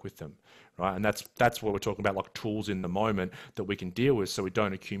can work with them, right? And that's what we're talking about, like tools in the moment that we can deal with so we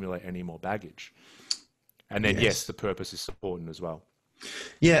don't accumulate any more baggage. And then, yes, the purpose is important as well.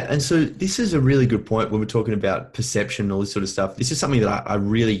 Yeah, and so this is a really good point when we're talking about perception and all this sort of stuff. This is something that I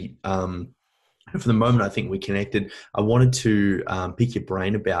really, from the moment I think we connected, I wanted to pick your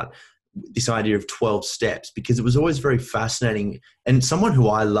brain about this idea of 12 steps, because it was always very fascinating. And someone who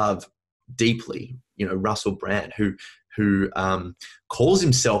I love deeply, you know, Russell Brand, who calls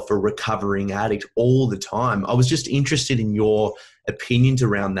himself a recovering addict all the time. I was just interested in your opinions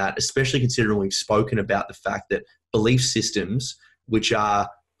around that, especially considering we've spoken about the fact that belief systems, which are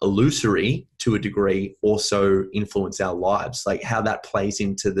illusory to a degree, also influence our lives, like how that plays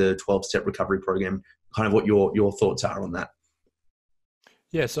into the 12-step recovery program, kind of what your thoughts are on that.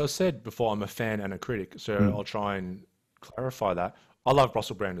 Yeah, so I said before, I'm a fan and a critic, so I'll try and clarify that. I love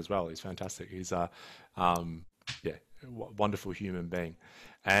Russell Brand as well. He's fantastic. He's a wonderful human being.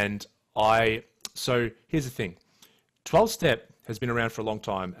 And so here's the thing. 12-step has been around for a long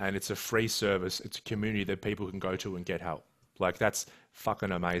time, and it's a free service. It's a community that people can go to and get help. Like, that's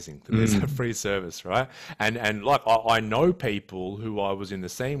fucking amazing. There's a free service, right? And like, I know people who I was in the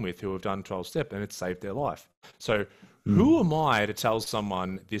scene with who have done 12-step and it saved their life. So who am I to tell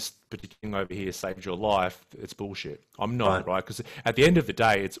someone this particular thing over here saved your life? It's bullshit. I'm not, right? Because at the end of the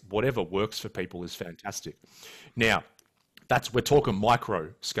day, it's whatever works for people is fantastic. Now, we're talking micro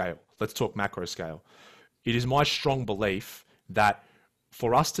scale. Let's talk macro scale. It is my strong belief that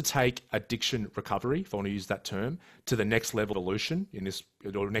for us to take addiction recovery, if I want to use that term, to the next level of evolution in this,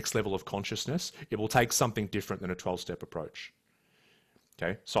 or next level of consciousness, it will take something different than a 12-step approach.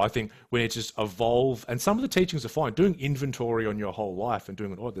 Okay, so I think when it just evolve, and some of the teachings are fine, doing inventory on your whole life and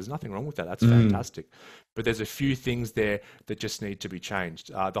doing there's nothing wrong with that. That's fantastic. But there's a few things there that just need to be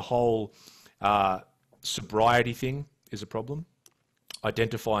changed. The whole sobriety thing is a problem.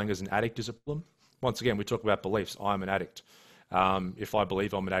 Identifying as an addict is a problem. Once again, we talk about beliefs. I'm an addict. If I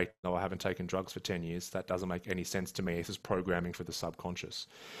believe I'm an addict, no, I haven't taken drugs for 10 years, that doesn't make any sense to me. This is programming for the subconscious.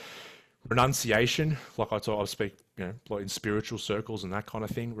 Renunciation, like I speak, you know, in spiritual circles and that kind of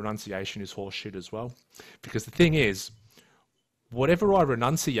thing. Renunciation is horseshit as well. Because the thing is, whatever I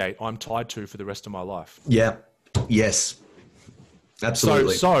renunciate, I'm tied to for the rest of my life. Yeah. Yes.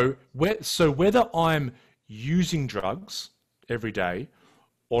 Absolutely. So whether I'm using drugs every day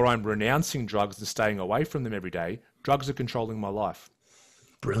or I'm renouncing drugs and staying away from them every day, drugs are controlling my life.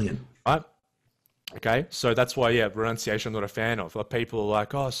 Brilliant. Right? Okay, so that's why, renunciation I'm not a fan of. Like, people are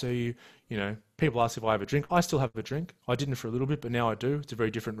like, oh, so you know, people ask if I have a drink. I still have a drink. I didn't for a little bit, but now I do. It's a very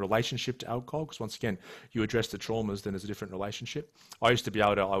different relationship to alcohol, because once again, you address the traumas, then there's a different relationship. I used to be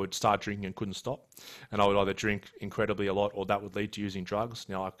able to, I would start drinking and couldn't stop. And I would either drink incredibly a lot or that would lead to using drugs.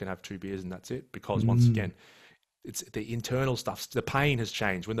 Now I can have 2 beers and that's it, because once again, it's the internal stuff. The pain has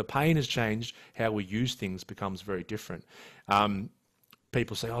changed. When the pain has changed, how we use things becomes very different.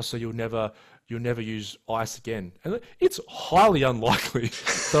 People say, oh, so you'll never use ice again. And it's highly unlikely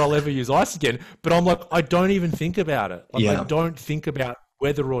that I'll ever use ice again. But I'm like, I don't even think about it. Like, I don't think about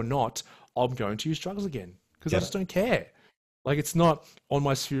whether or not I'm going to use drugs again, because I just don't care. Like, it's not on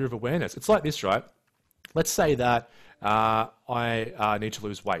my sphere of awareness. It's like this, right? Let's say that I need to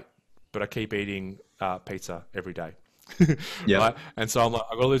lose weight, but I keep eating pizza every day. Right? And so I'm like,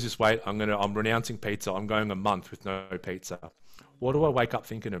 I've got to lose this weight. I'm renouncing pizza. I'm going a month with no pizza. What do I wake up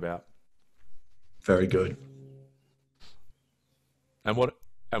thinking about? Very good. And what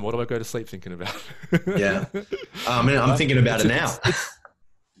do I go to sleep thinking about? I'm thinking about it now.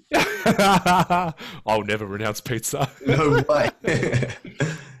 I'll never renounce pizza. No way.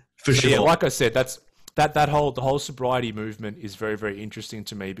 For sure. Yeah, like I said, the whole sobriety movement is very, very interesting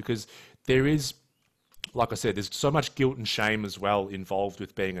to me, because there is, like I said, there's so much guilt and shame as well involved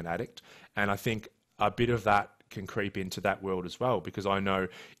with being an addict. And I think a bit of that can creep into that world as well, because I know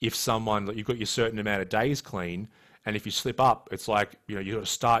if someone, you've got your certain amount of days clean, and if you slip up, it's like, you know, you got to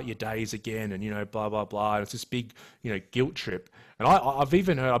start your days again, and, you know, blah, blah, blah. And it's this big, you know, guilt trip. And I've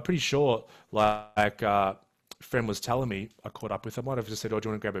even heard, I'm pretty sure, like, a friend was telling me, I caught up with him, I might have just said, oh, do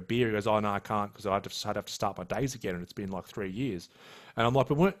you want to grab a beer? He goes, oh, no, I can't, because I'd have to start my days again, and it's been like 3 years. And I'm like,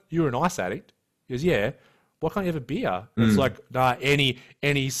 but you're an ice addict? He goes, yeah. why can't you have a beer? It's like, nah,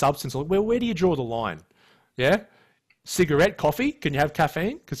 any substance. Like, where do you draw the line? Yeah. Cigarette, coffee, can you have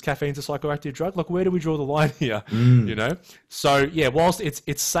caffeine? Because caffeine's a psychoactive drug. Like, where do we draw the line here? You know? So, yeah, whilst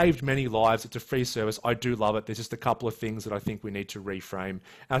it's saved many lives, it's a free service, I do love it. There's just a couple of things that I think we need to reframe. And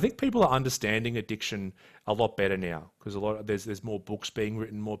I think people are understanding addiction a lot better now, because there's more books being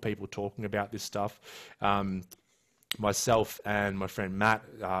written, more people talking about this stuff. Myself and my friend Matt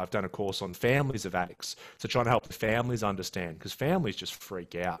have done a course on families of addicts. So trying to help the families understand, because families just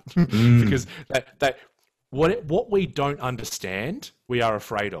freak out because what we don't understand, we are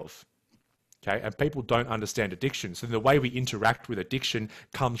afraid of. Okay. And people don't understand addiction. So the way we interact with addiction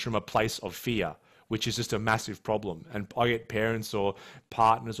comes from a place of fear, which is just a massive problem. And I get parents or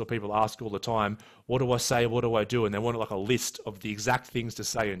partners or people ask all the time, what do I say? What do I do? And they want like a list of the exact things to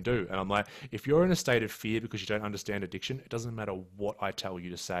say and do. And I'm like, if you're in a state of fear because you don't understand addiction, it doesn't matter what I tell you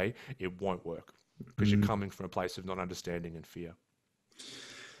to say, it won't work, because you're coming from a place of not understanding and fear.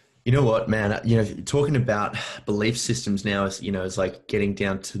 You know what, man, talking about belief systems now is, is like getting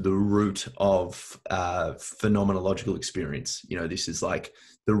down to the root of phenomenological experience. This is like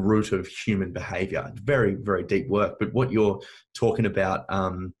the root of human behavior. Very, very deep work. But what you're talking about,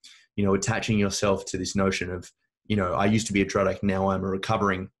 attaching yourself to this notion of, I used to be a drug addict, now I'm a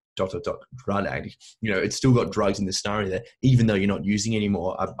recovering ... drug addict. It's still got drugs in the scenario there, even though you're not using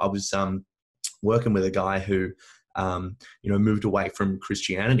anymore. I was working with a guy who moved away from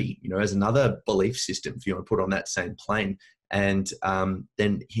Christianity, as another belief system, if you want to put it on that same plane. And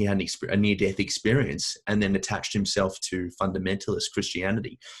then he had a near-death experience and then attached himself to fundamentalist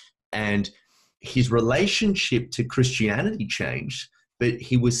Christianity. And his relationship to Christianity changed, but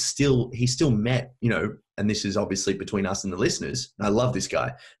he still met, and this is obviously between us and the listeners, and I love this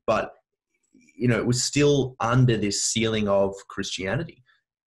guy, but, it was still under this ceiling of Christianity,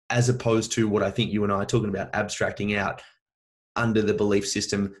 as opposed to what I think you and I are talking about, abstracting out under the belief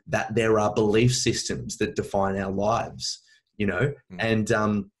system that there are belief systems that define our lives, And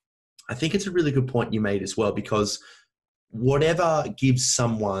I think it's a really good point you made as well, because whatever gives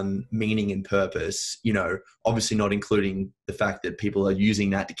someone meaning and purpose, obviously not including the fact that people are using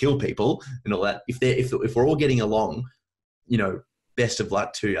that to kill people and all that. If we're all getting along, best of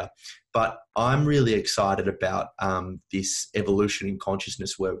luck to you. But I'm really excited about this evolution in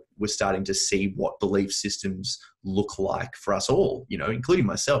consciousness, where we're starting to see what belief systems look like for us all, including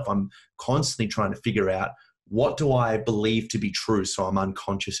myself. I'm constantly trying to figure out, what do I believe to be true so I'm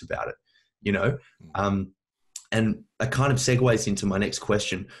unconscious about it, and it kind of segues into my next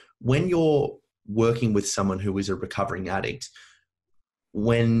question. When you're working with someone who is a recovering addict,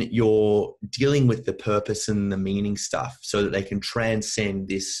 when you're dealing with the purpose and the meaning stuff so that they can transcend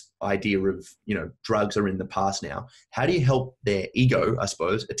this idea of, drugs are in the past now, how do you help their ego, I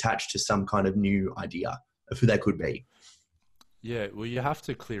suppose, attach to some kind of new idea of who they could be? Yeah, well, you have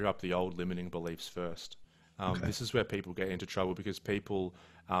to clear up the old limiting beliefs first. Okay. This is where people get into trouble, because people,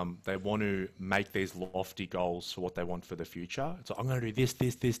 they want to make these lofty goals for what they want for the future. It's like, I'm going to do this,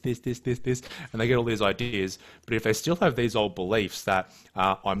 and they get all these ideas. But if they still have these old beliefs that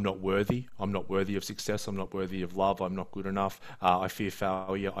I'm not worthy of success, I'm not worthy of love, I'm not good enough, I fear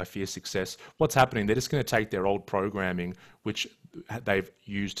failure, I fear success, what's happening? They're just going to take their old programming, which they've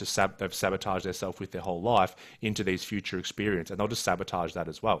used to they've sabotaged themselves with their whole life, into these future experience, and they'll just sabotage that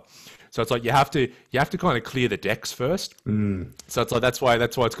as well. So it's like you have to kind of clear the decks first. So it's like that's why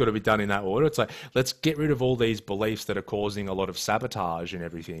it's got to be done in that order. It's like, let's get rid of all these beliefs that are causing a lot of sabotage and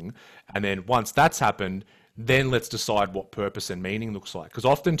everything, and then once that's happened, then let's decide what purpose and meaning looks like. Because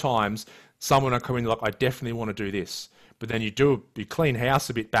oftentimes someone will come in like, I definitely want to do this, but then you clean house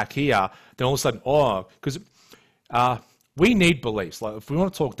a bit back here, then all of a sudden, because we need beliefs. Like, if we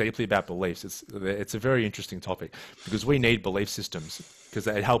want to talk deeply about beliefs, it's a very interesting topic, because we need belief systems, because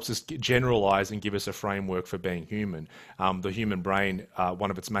it helps us generalize and give us a framework for being human. The human brain, one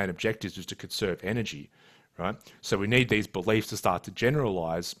of its main objectives is to conserve energy, right? So we need these beliefs to start to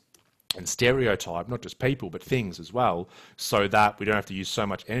generalize and stereotype, not just people, but things as well, so that we don't have to use so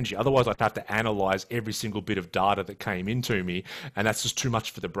much energy. Otherwise, I'd have to analyze every single bit of data that came into me, and that's just too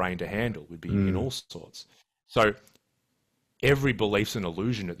much for the brain to handle. We'd be in all sorts. So every belief's an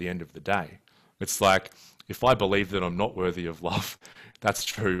illusion at the end of the day. It's like, if I believe that I'm not worthy of love, that's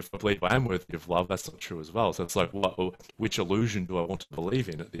true. If I believe I am worthy of love, that's not true as well. So it's like, which illusion do I want to believe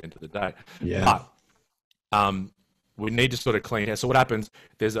in at the end of the day? Yeah. But we need to sort of clean out. So what happens,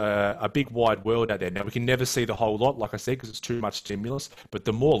 there's a big wide world out there. Now, we can never see the whole lot, like I said, because it's too much stimulus. But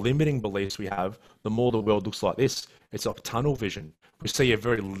the more limiting beliefs we have, the more the world looks like this. It's like tunnel vision. we see a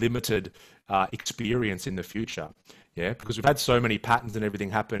very limited experience in the future. Yeah, because we've had so many patterns and everything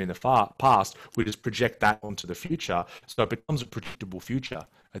happen in the past, we just project that onto the future, so it becomes a predictable future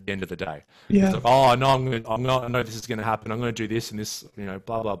at the end of the day. Yeah. It's like, oh, I know this is going to happen. I'm going to do this and this,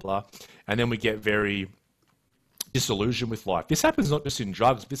 blah blah blah, and then we get very disillusioned with life. This happens not just in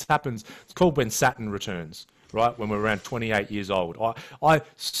drugs. This happens. It's called when Saturn returns, right? When we're around 28 years old.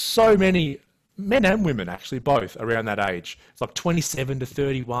 So many men and women, actually, both around that age. It's like 27 to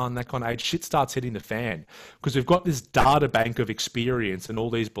 31, that kind of age. Shit starts hitting the fan because we've got this data bank of experience and all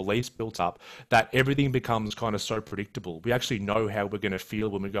these beliefs built up that everything becomes kind of so predictable. We actually know how we're going to feel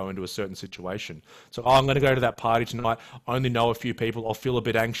when we go into a certain situation. So, I'm going to go to that party tonight. I only know a few people. I'll feel a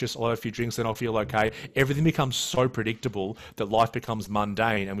bit anxious. I'll have a few drinks, then I'll feel okay. Everything becomes so predictable that life becomes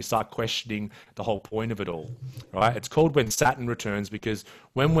mundane and we start questioning the whole point of it all, right? It's called when Saturn returns because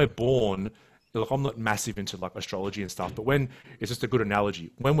when we're born, look, I'm not massive into like astrology and stuff, but it's just a good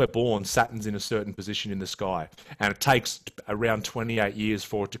analogy. When we're born, Saturn's in a certain position in the sky, and it takes around 28 years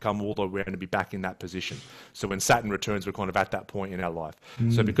for it to come all the way around to be back in that position. So when Saturn returns, we're kind of at that point in our life.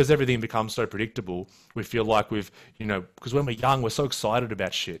 So because everything becomes so predictable, we feel like because when we're young, we're so excited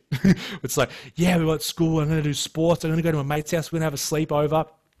about shit. It's like, yeah, we're at school, I'm going to do sports, I'm going to go to my mate's house, we're going to have a sleepover.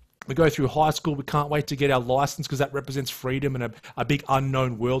 We go through high school, we can't wait to get our license because that represents freedom and a big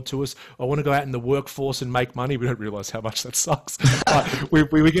unknown world to us. I want to go out in the workforce and make money. We don't realize how much that sucks. But we're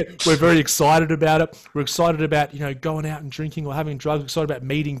very excited about it. We're excited about, going out and drinking or having drugs, excited about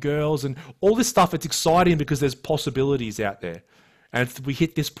meeting girls and all this stuff. It's exciting because there's possibilities out there. And we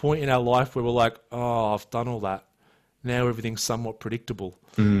hit this point in our life where we're like, oh, I've done all that. Now everything's somewhat predictable,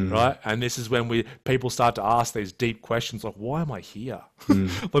 right? And this is when people start to ask these deep questions like, why am I here?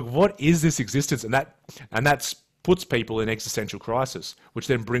 Like, what is this existence? And that puts people in existential crisis, which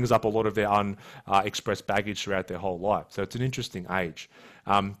then brings up a lot of their unexpressed baggage throughout their whole life. So it's an interesting age.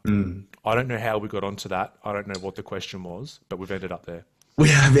 I don't know how we got onto that. I don't know what the question was, but we've ended up there. We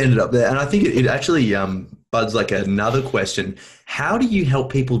have ended up there. And I think it actually buds like another question. How do you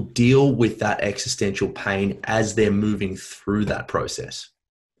help people deal with that existential pain as they're moving through that process?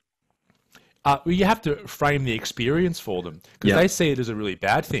 Well, you have to frame the experience for them because they see it as a really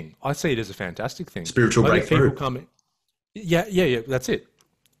bad thing. I see it as a fantastic thing. Spiritual breakthrough. Yeah, that's it.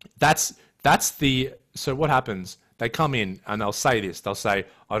 So what happens? They come in and they'll say this. They'll say,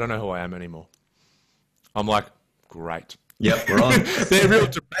 I don't know who I am anymore. I'm like, great. Yep, we're on. They're real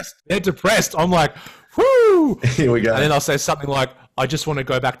depressed. They're depressed. I'm like, whoo! Here we go. And then I'll say something like, I just want to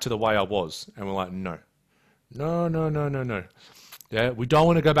go back to the way I was. And we're like, no. Yeah, we don't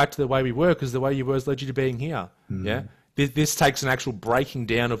want to go back to the way we were because the way you were has led you to being here. Yeah. This takes an actual breaking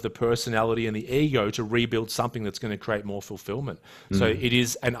down of the personality and the ego to rebuild something that's going to create more fulfillment. So it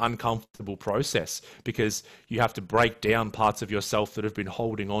is an uncomfortable process because you have to break down parts of yourself that have been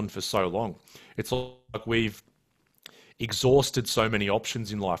holding on for so long. It's like we've exhausted so many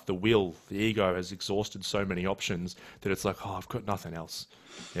options in life. The ego has exhausted so many options that it's like, oh, I've got nothing else.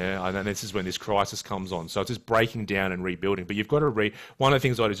 Yeah, and then this is when this crisis comes on. So it's just breaking down and rebuilding. But you've got to one of the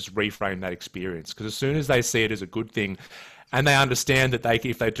things I do is just reframe that experience because as soon as they see it as a good thing and they understand that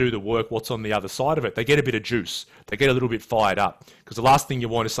if they do the work, what's on the other side of it, they get a bit of juice. They get a little bit fired up because the last thing you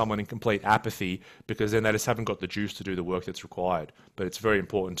want is someone in complete apathy because then they just haven't got the juice to do the work that's required. But it's very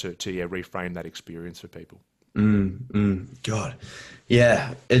important to reframe that experience for people. God,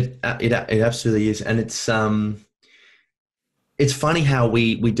 yeah, it absolutely is, and it's funny how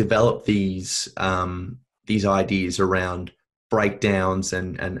we develop these ideas around breakdowns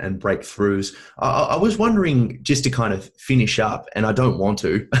and breakthroughs. I was wondering, just to kind of finish up, and I don't want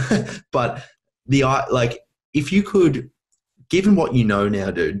to, but if you could, given what you know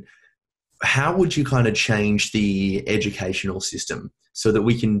now, dude, how would you kind of change the educational system so that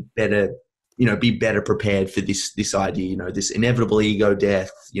we can better, be better prepared for this idea, this inevitable ego death,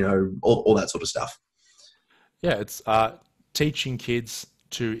 all that sort of stuff? Yeah, it's teaching kids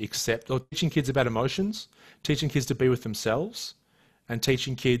to accept, or teaching kids about emotions, teaching kids to be with themselves, and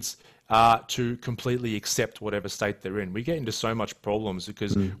teaching kids to completely accept whatever state they're in. We get into so much problems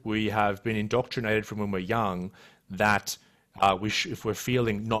because we have been indoctrinated from when we're young that if we're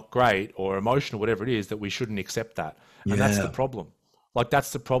feeling not great or emotional, whatever it is, that we shouldn't accept that. And that's the problem.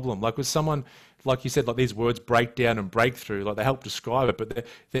 That's the problem. Like with someone, like you said, like these words breakdown and breakthrough, like they help describe it, but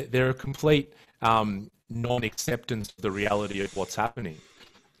they're a complete non-acceptance of the reality of what's happening.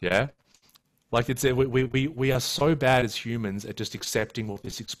 Yeah. Like we are so bad as humans at just accepting what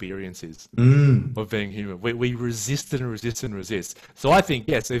this experience is of being human. We resist and resist and resist. So I think,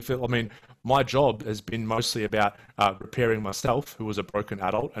 yes, my job has been mostly about repairing myself, who was a broken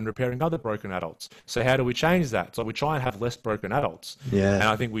adult, and repairing other broken adults. So how do we change that? So we try and have less broken adults. Yeah. And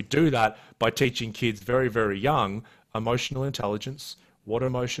I think we do that by teaching kids very, very young emotional intelligence, what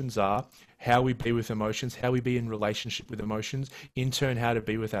emotions are, how we be with emotions, how we be in relationship with emotions, in turn, how to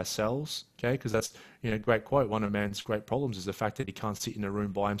be with ourselves. Okay, because that's, great quote. One of man's great problems is the fact that he can't sit in a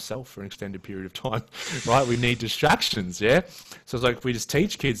room by himself for an extended period of time. Right? We need distractions. Yeah. So it's like if we just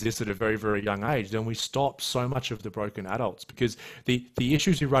teach kids this at a very, very young age, then we stop so much of the broken adults, because the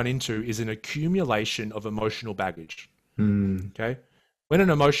issues we run into is an accumulation of emotional baggage. Okay. When an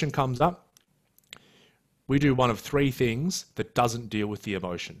emotion comes up, we do one of three things that doesn't deal with the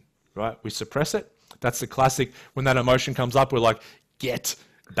emotion, right? We suppress it. That's the classic. When that emotion comes up, we're like, get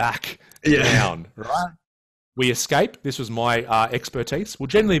back down, right? We escape. This was my expertise. We'll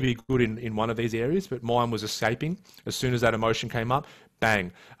generally be good in one of these areas, but mine was escaping. As soon as that emotion came up,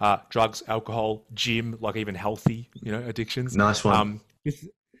 bang, drugs, alcohol, gym, like even healthy, addictions. Nice one.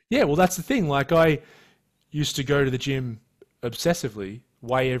 Yeah, well, that's the thing. Like I used to go to the gym obsessively,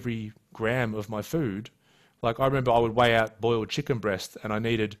 weigh every gram of my food. Like I remember I would weigh out boiled chicken breast and I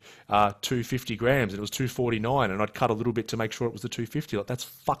needed 250 grams and it was 249 and I'd cut a little bit to make sure it was the 250. Like that's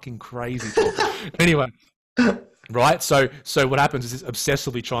fucking crazy. Anyway, right? So what happens is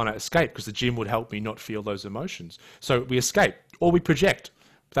obsessively trying to escape, because the gym would help me not feel those emotions. So we escape or we project.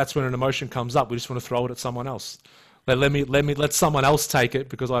 That's when an emotion comes up. We just want to throw it at someone else. Let someone else take it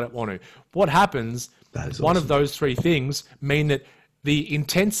because I don't want to. What happens? One of those three things mean that the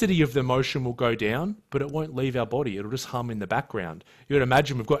intensity of the emotion will go down, but it won't leave our body. It'll just hum in the background. You can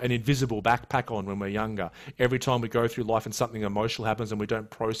imagine we've got an invisible backpack on when we're younger. Every time we go through life and something emotional happens and we don't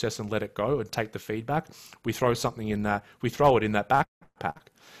process and let it go and take the feedback, we throw something in that. We throw it in that backpack,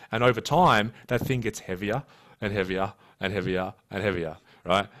 and over time, that thing gets heavier and heavier and heavier and heavier,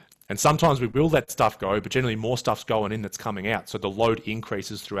 right? And sometimes we will let stuff go, but generally more stuff's going in that's coming out. So the load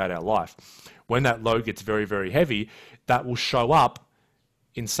increases throughout our life. When that load gets very, very heavy, that will show up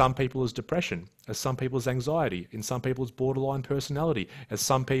in some people as depression, as some people as anxiety, in some people as borderline personality, as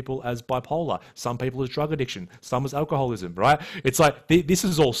some people as bipolar, some people as drug addiction, some as alcoholism, right? It's like this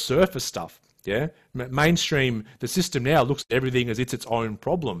is all surface stuff. Yeah, mainstream, the system now looks at everything as it's its own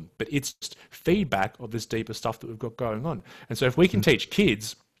problem, but it's just feedback of this deeper stuff that we've got going on. And so if we can teach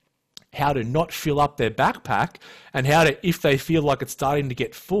kids how to not fill up their backpack and how to, if they feel like it's starting to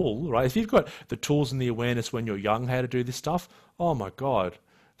get full, right? If you've got the tools and the awareness when you're young, how to do this stuff, oh my God,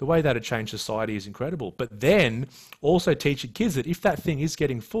 the way that it changed society is incredible. But then also teaching kids that if that thing is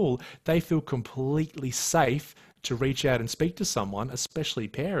getting full, they feel completely safe to reach out and speak to someone, especially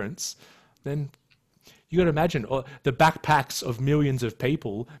parents, then you got to imagine the backpacks of millions of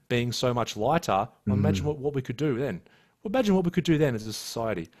people being so much lighter. Well, imagine what we could do then. Well, imagine what we could do then as a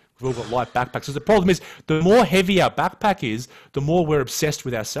society. We've all got light backpacks. So the problem is, the more heavy our backpack is, the more we're obsessed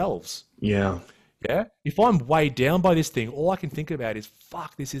with ourselves. Yeah. Yeah. If I'm weighed down by this thing, all I can think about is,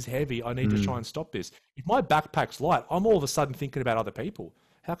 fuck, this is heavy. I need to try and stop this. If my backpack's light, I'm all of a sudden thinking about other people.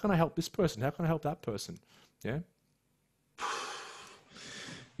 How can I help this person? How can I help that person? Yeah.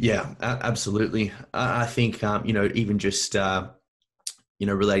 Yeah, absolutely. I think, even just,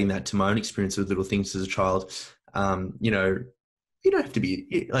 relating that to my own experience with little things as a child, you don't have to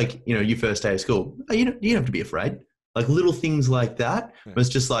be like, your first day of school, you don't have to be afraid. Like little things like that. Yeah. It's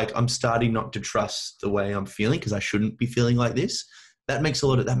just like, I'm starting not to trust the way I'm feeling because I shouldn't be feeling like this. That makes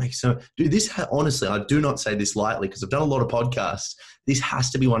dude, honestly, I do not say this lightly because I've done a lot of podcasts. This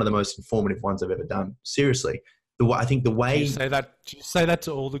has to be one of the most informative ones I've ever done. Seriously. I think the way... Do you say that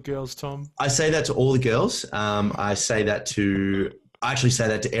to all the girls, Tom? I say that to all the girls. I actually say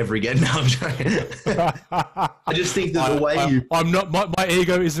that to every girl. No, I'm joking. I just think that the way you... I'm not... My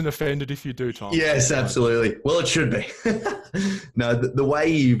ego isn't offended if you do, Tom. Yes, absolutely. Well, it should be. No, the way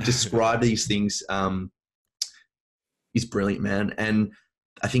you describe these things is brilliant, man. And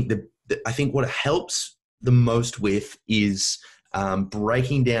I think I think what it helps the most with is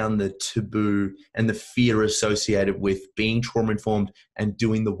breaking down the taboo and the fear associated with being trauma-informed and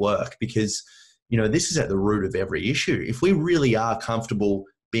doing the work, because this is at the root of every issue. If we really are comfortable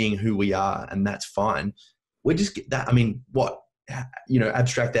being who we are, and that's fine, we just get that. I mean,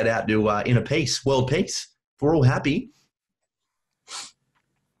 abstract that out to inner peace, world peace. If we're all happy.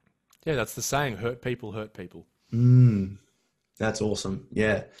 Yeah, that's the saying, hurt people hurt people. That's awesome.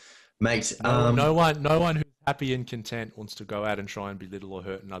 Yeah, mate. No one who's happy and content wants to go out and try and belittle or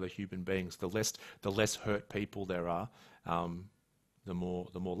hurt another human beings. The less hurt people there are, the more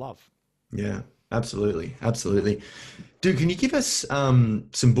love. Yeah, absolutely. Absolutely. Dude, can you give us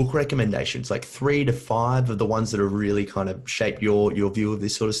some book recommendations, like 3 to 5 of the ones that have really kind of shaped your view of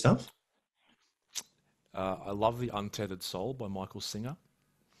this sort of stuff? I love The Untethered Soul by Michael Singer.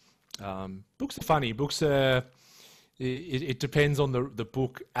 Books are funny. Books are, it depends on the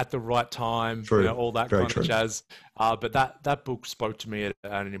book at the right time, True. all that Very kind true. of jazz. But that book spoke to me at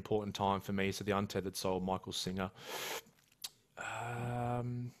an important time for me. So The Untethered Soul, Michael Singer.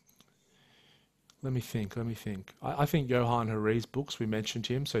 Let me think. I think Johan Hari's books, we mentioned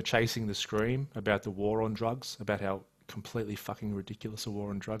him. So Chasing the Scream, about the war on drugs, about how completely fucking ridiculous a war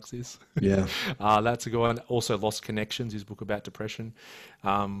on drugs is. Yeah. That's a good one. Also Lost Connections, his book about depression,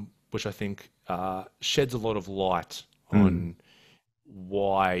 which I think sheds a lot of light on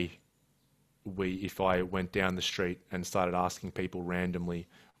why if I went down the street and started asking people randomly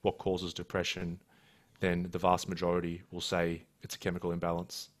what causes depression, then the vast majority will say it's a chemical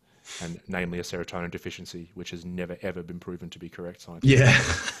imbalance, and namely a serotonin deficiency, which has never ever been proven to be correct scientifically. Yeah.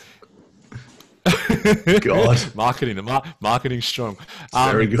 God. Marketing strong.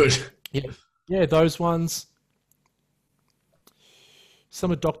 Very good. Yeah, those ones.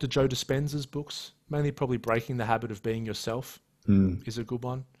 Some of Dr. Joe Dispenza's books, mainly probably Breaking the Habit of Being Yourself, is a good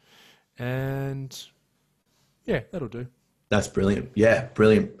one. And yeah, that'll do. That's brilliant. Yeah,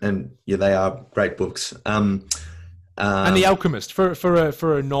 brilliant. And yeah, they are great books. And The Alchemist, for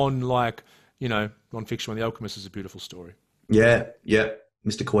a non-fiction one, The Alchemist is a beautiful story. Yeah,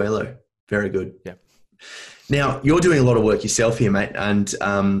 Mr. Coelho, very good. Yeah. Now you're doing a lot of work yourself here, mate, and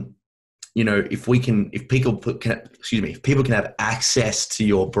if people can have access to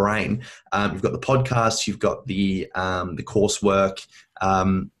your brain, you've got the podcast, you've got the coursework.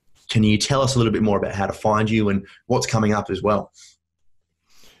 Can you tell us a little bit more about how to find you and what's coming up as well?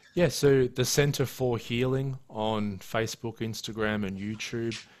 Yeah, so the Center for Healing on Facebook, Instagram, and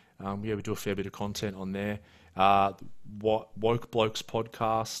YouTube. We do a fair bit of content on there. Woke Blokes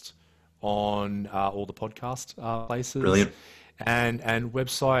podcast on all the podcast places. Brilliant. And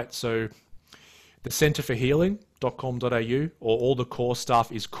website, so the centerforhealing.com.au, or all the core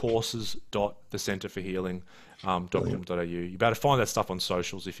stuff is courses.thecenterforhealing.com.au. You better find that stuff on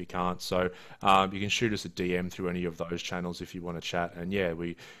socials if you can't. So you can shoot us a DM through any of those channels if you want to chat. And yeah,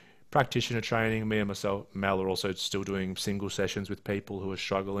 we practitioner training. Me and myself, Mel, are also still doing single sessions with people who are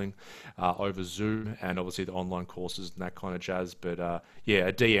struggling over Zoom, and obviously the online courses and that kind of jazz. But yeah,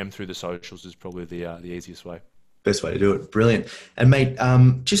 a DM through the socials is probably the easiest way. Best way to do it. Brilliant. And mate,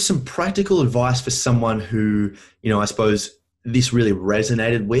 just some practical advice for someone who, I suppose this really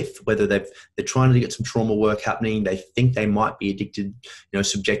resonated with, whether they're trying to get some trauma work happening, they think they might be addicted,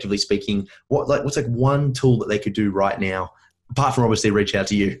 subjectively speaking. What's one tool that they could do right now, apart from obviously reach out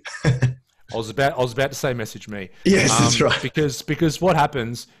to you? I was about to say message me. Yes, that's right. Because what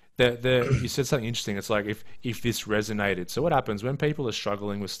happens, you said something interesting. It's like if this resonated. So what happens when people are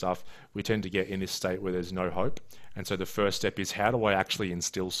struggling with stuff, we tend to get in this state where there's no hope. And so the first step is, how do I actually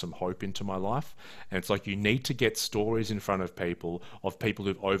instill some hope into my life? And it's like you need to get stories in front of people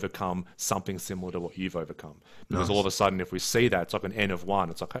who've overcome something similar to what you've overcome. Because all of a sudden, if we see that, it's like an N of one.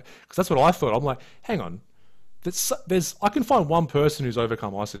 It's like, because that's what I thought. I'm like, hang on, I can find one person who's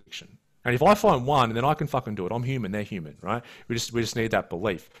overcome ice addiction. And if I find one, and then I can fucking do it. I'm human, they're human, right? We just need that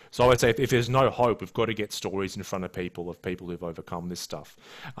belief. So I would say if there's no hope, we've got to get stories in front of people who've overcome this stuff.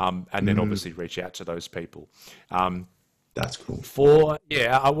 And then obviously reach out to those people. That's cool.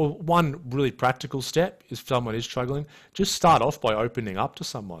 One really practical step is if someone is struggling, just start off by opening up to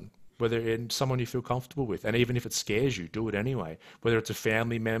someone, whether it's someone you feel comfortable with. And even if it scares you, do it anyway. Whether it's a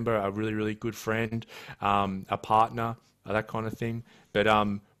family member, a really, really good friend, a partner, that kind of thing. But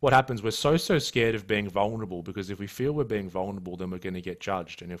what happens, we're so scared of being vulnerable, because if we feel we're being vulnerable, then we're going to get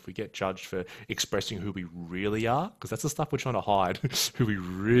judged. And if we get judged for expressing who we really are, because that's the stuff we're trying to hide, who we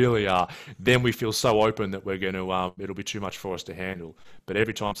really are, then we feel so open that we're going to, it'll be too much for us to handle. But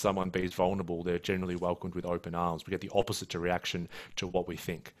every time someone be's vulnerable, they're generally welcomed with open arms. We get the opposite reaction to what we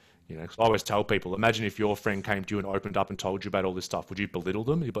think. I always tell people, imagine if your friend came to you and opened up and told you about all this stuff. Would you belittle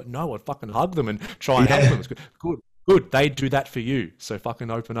them? You'd be like, no, I'd fucking hug them and try and help them. It's good. They do that for you. So fucking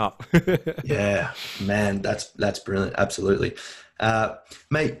open up. Yeah, man, that's brilliant. Absolutely.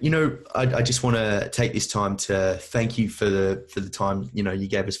 Mate, I just want to take this time to thank you for the time, you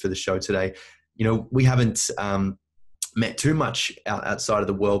gave us for the show today. We haven't met too much outside of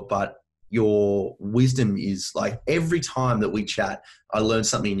the world, but your wisdom is like, every time that we chat, I learn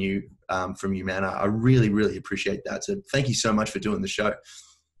something new from you, man. I really, really appreciate that. So thank you so much for doing the show.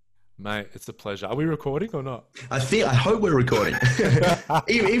 Mate, it's a pleasure. Are we recording or not? I hope we're recording.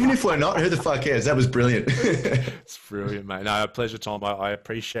 Even if we're not, who the fuck cares? That was brilliant. It's brilliant, mate. No, a pleasure, Tom. I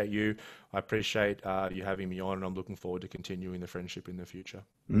appreciate you. I appreciate you having me on, and I'm looking forward to continuing the friendship in the future.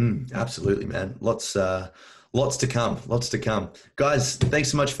 Absolutely, man. Lots Lots to come. Lots to come. Guys,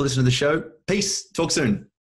 thanks so much for listening to the show. Peace. Talk soon.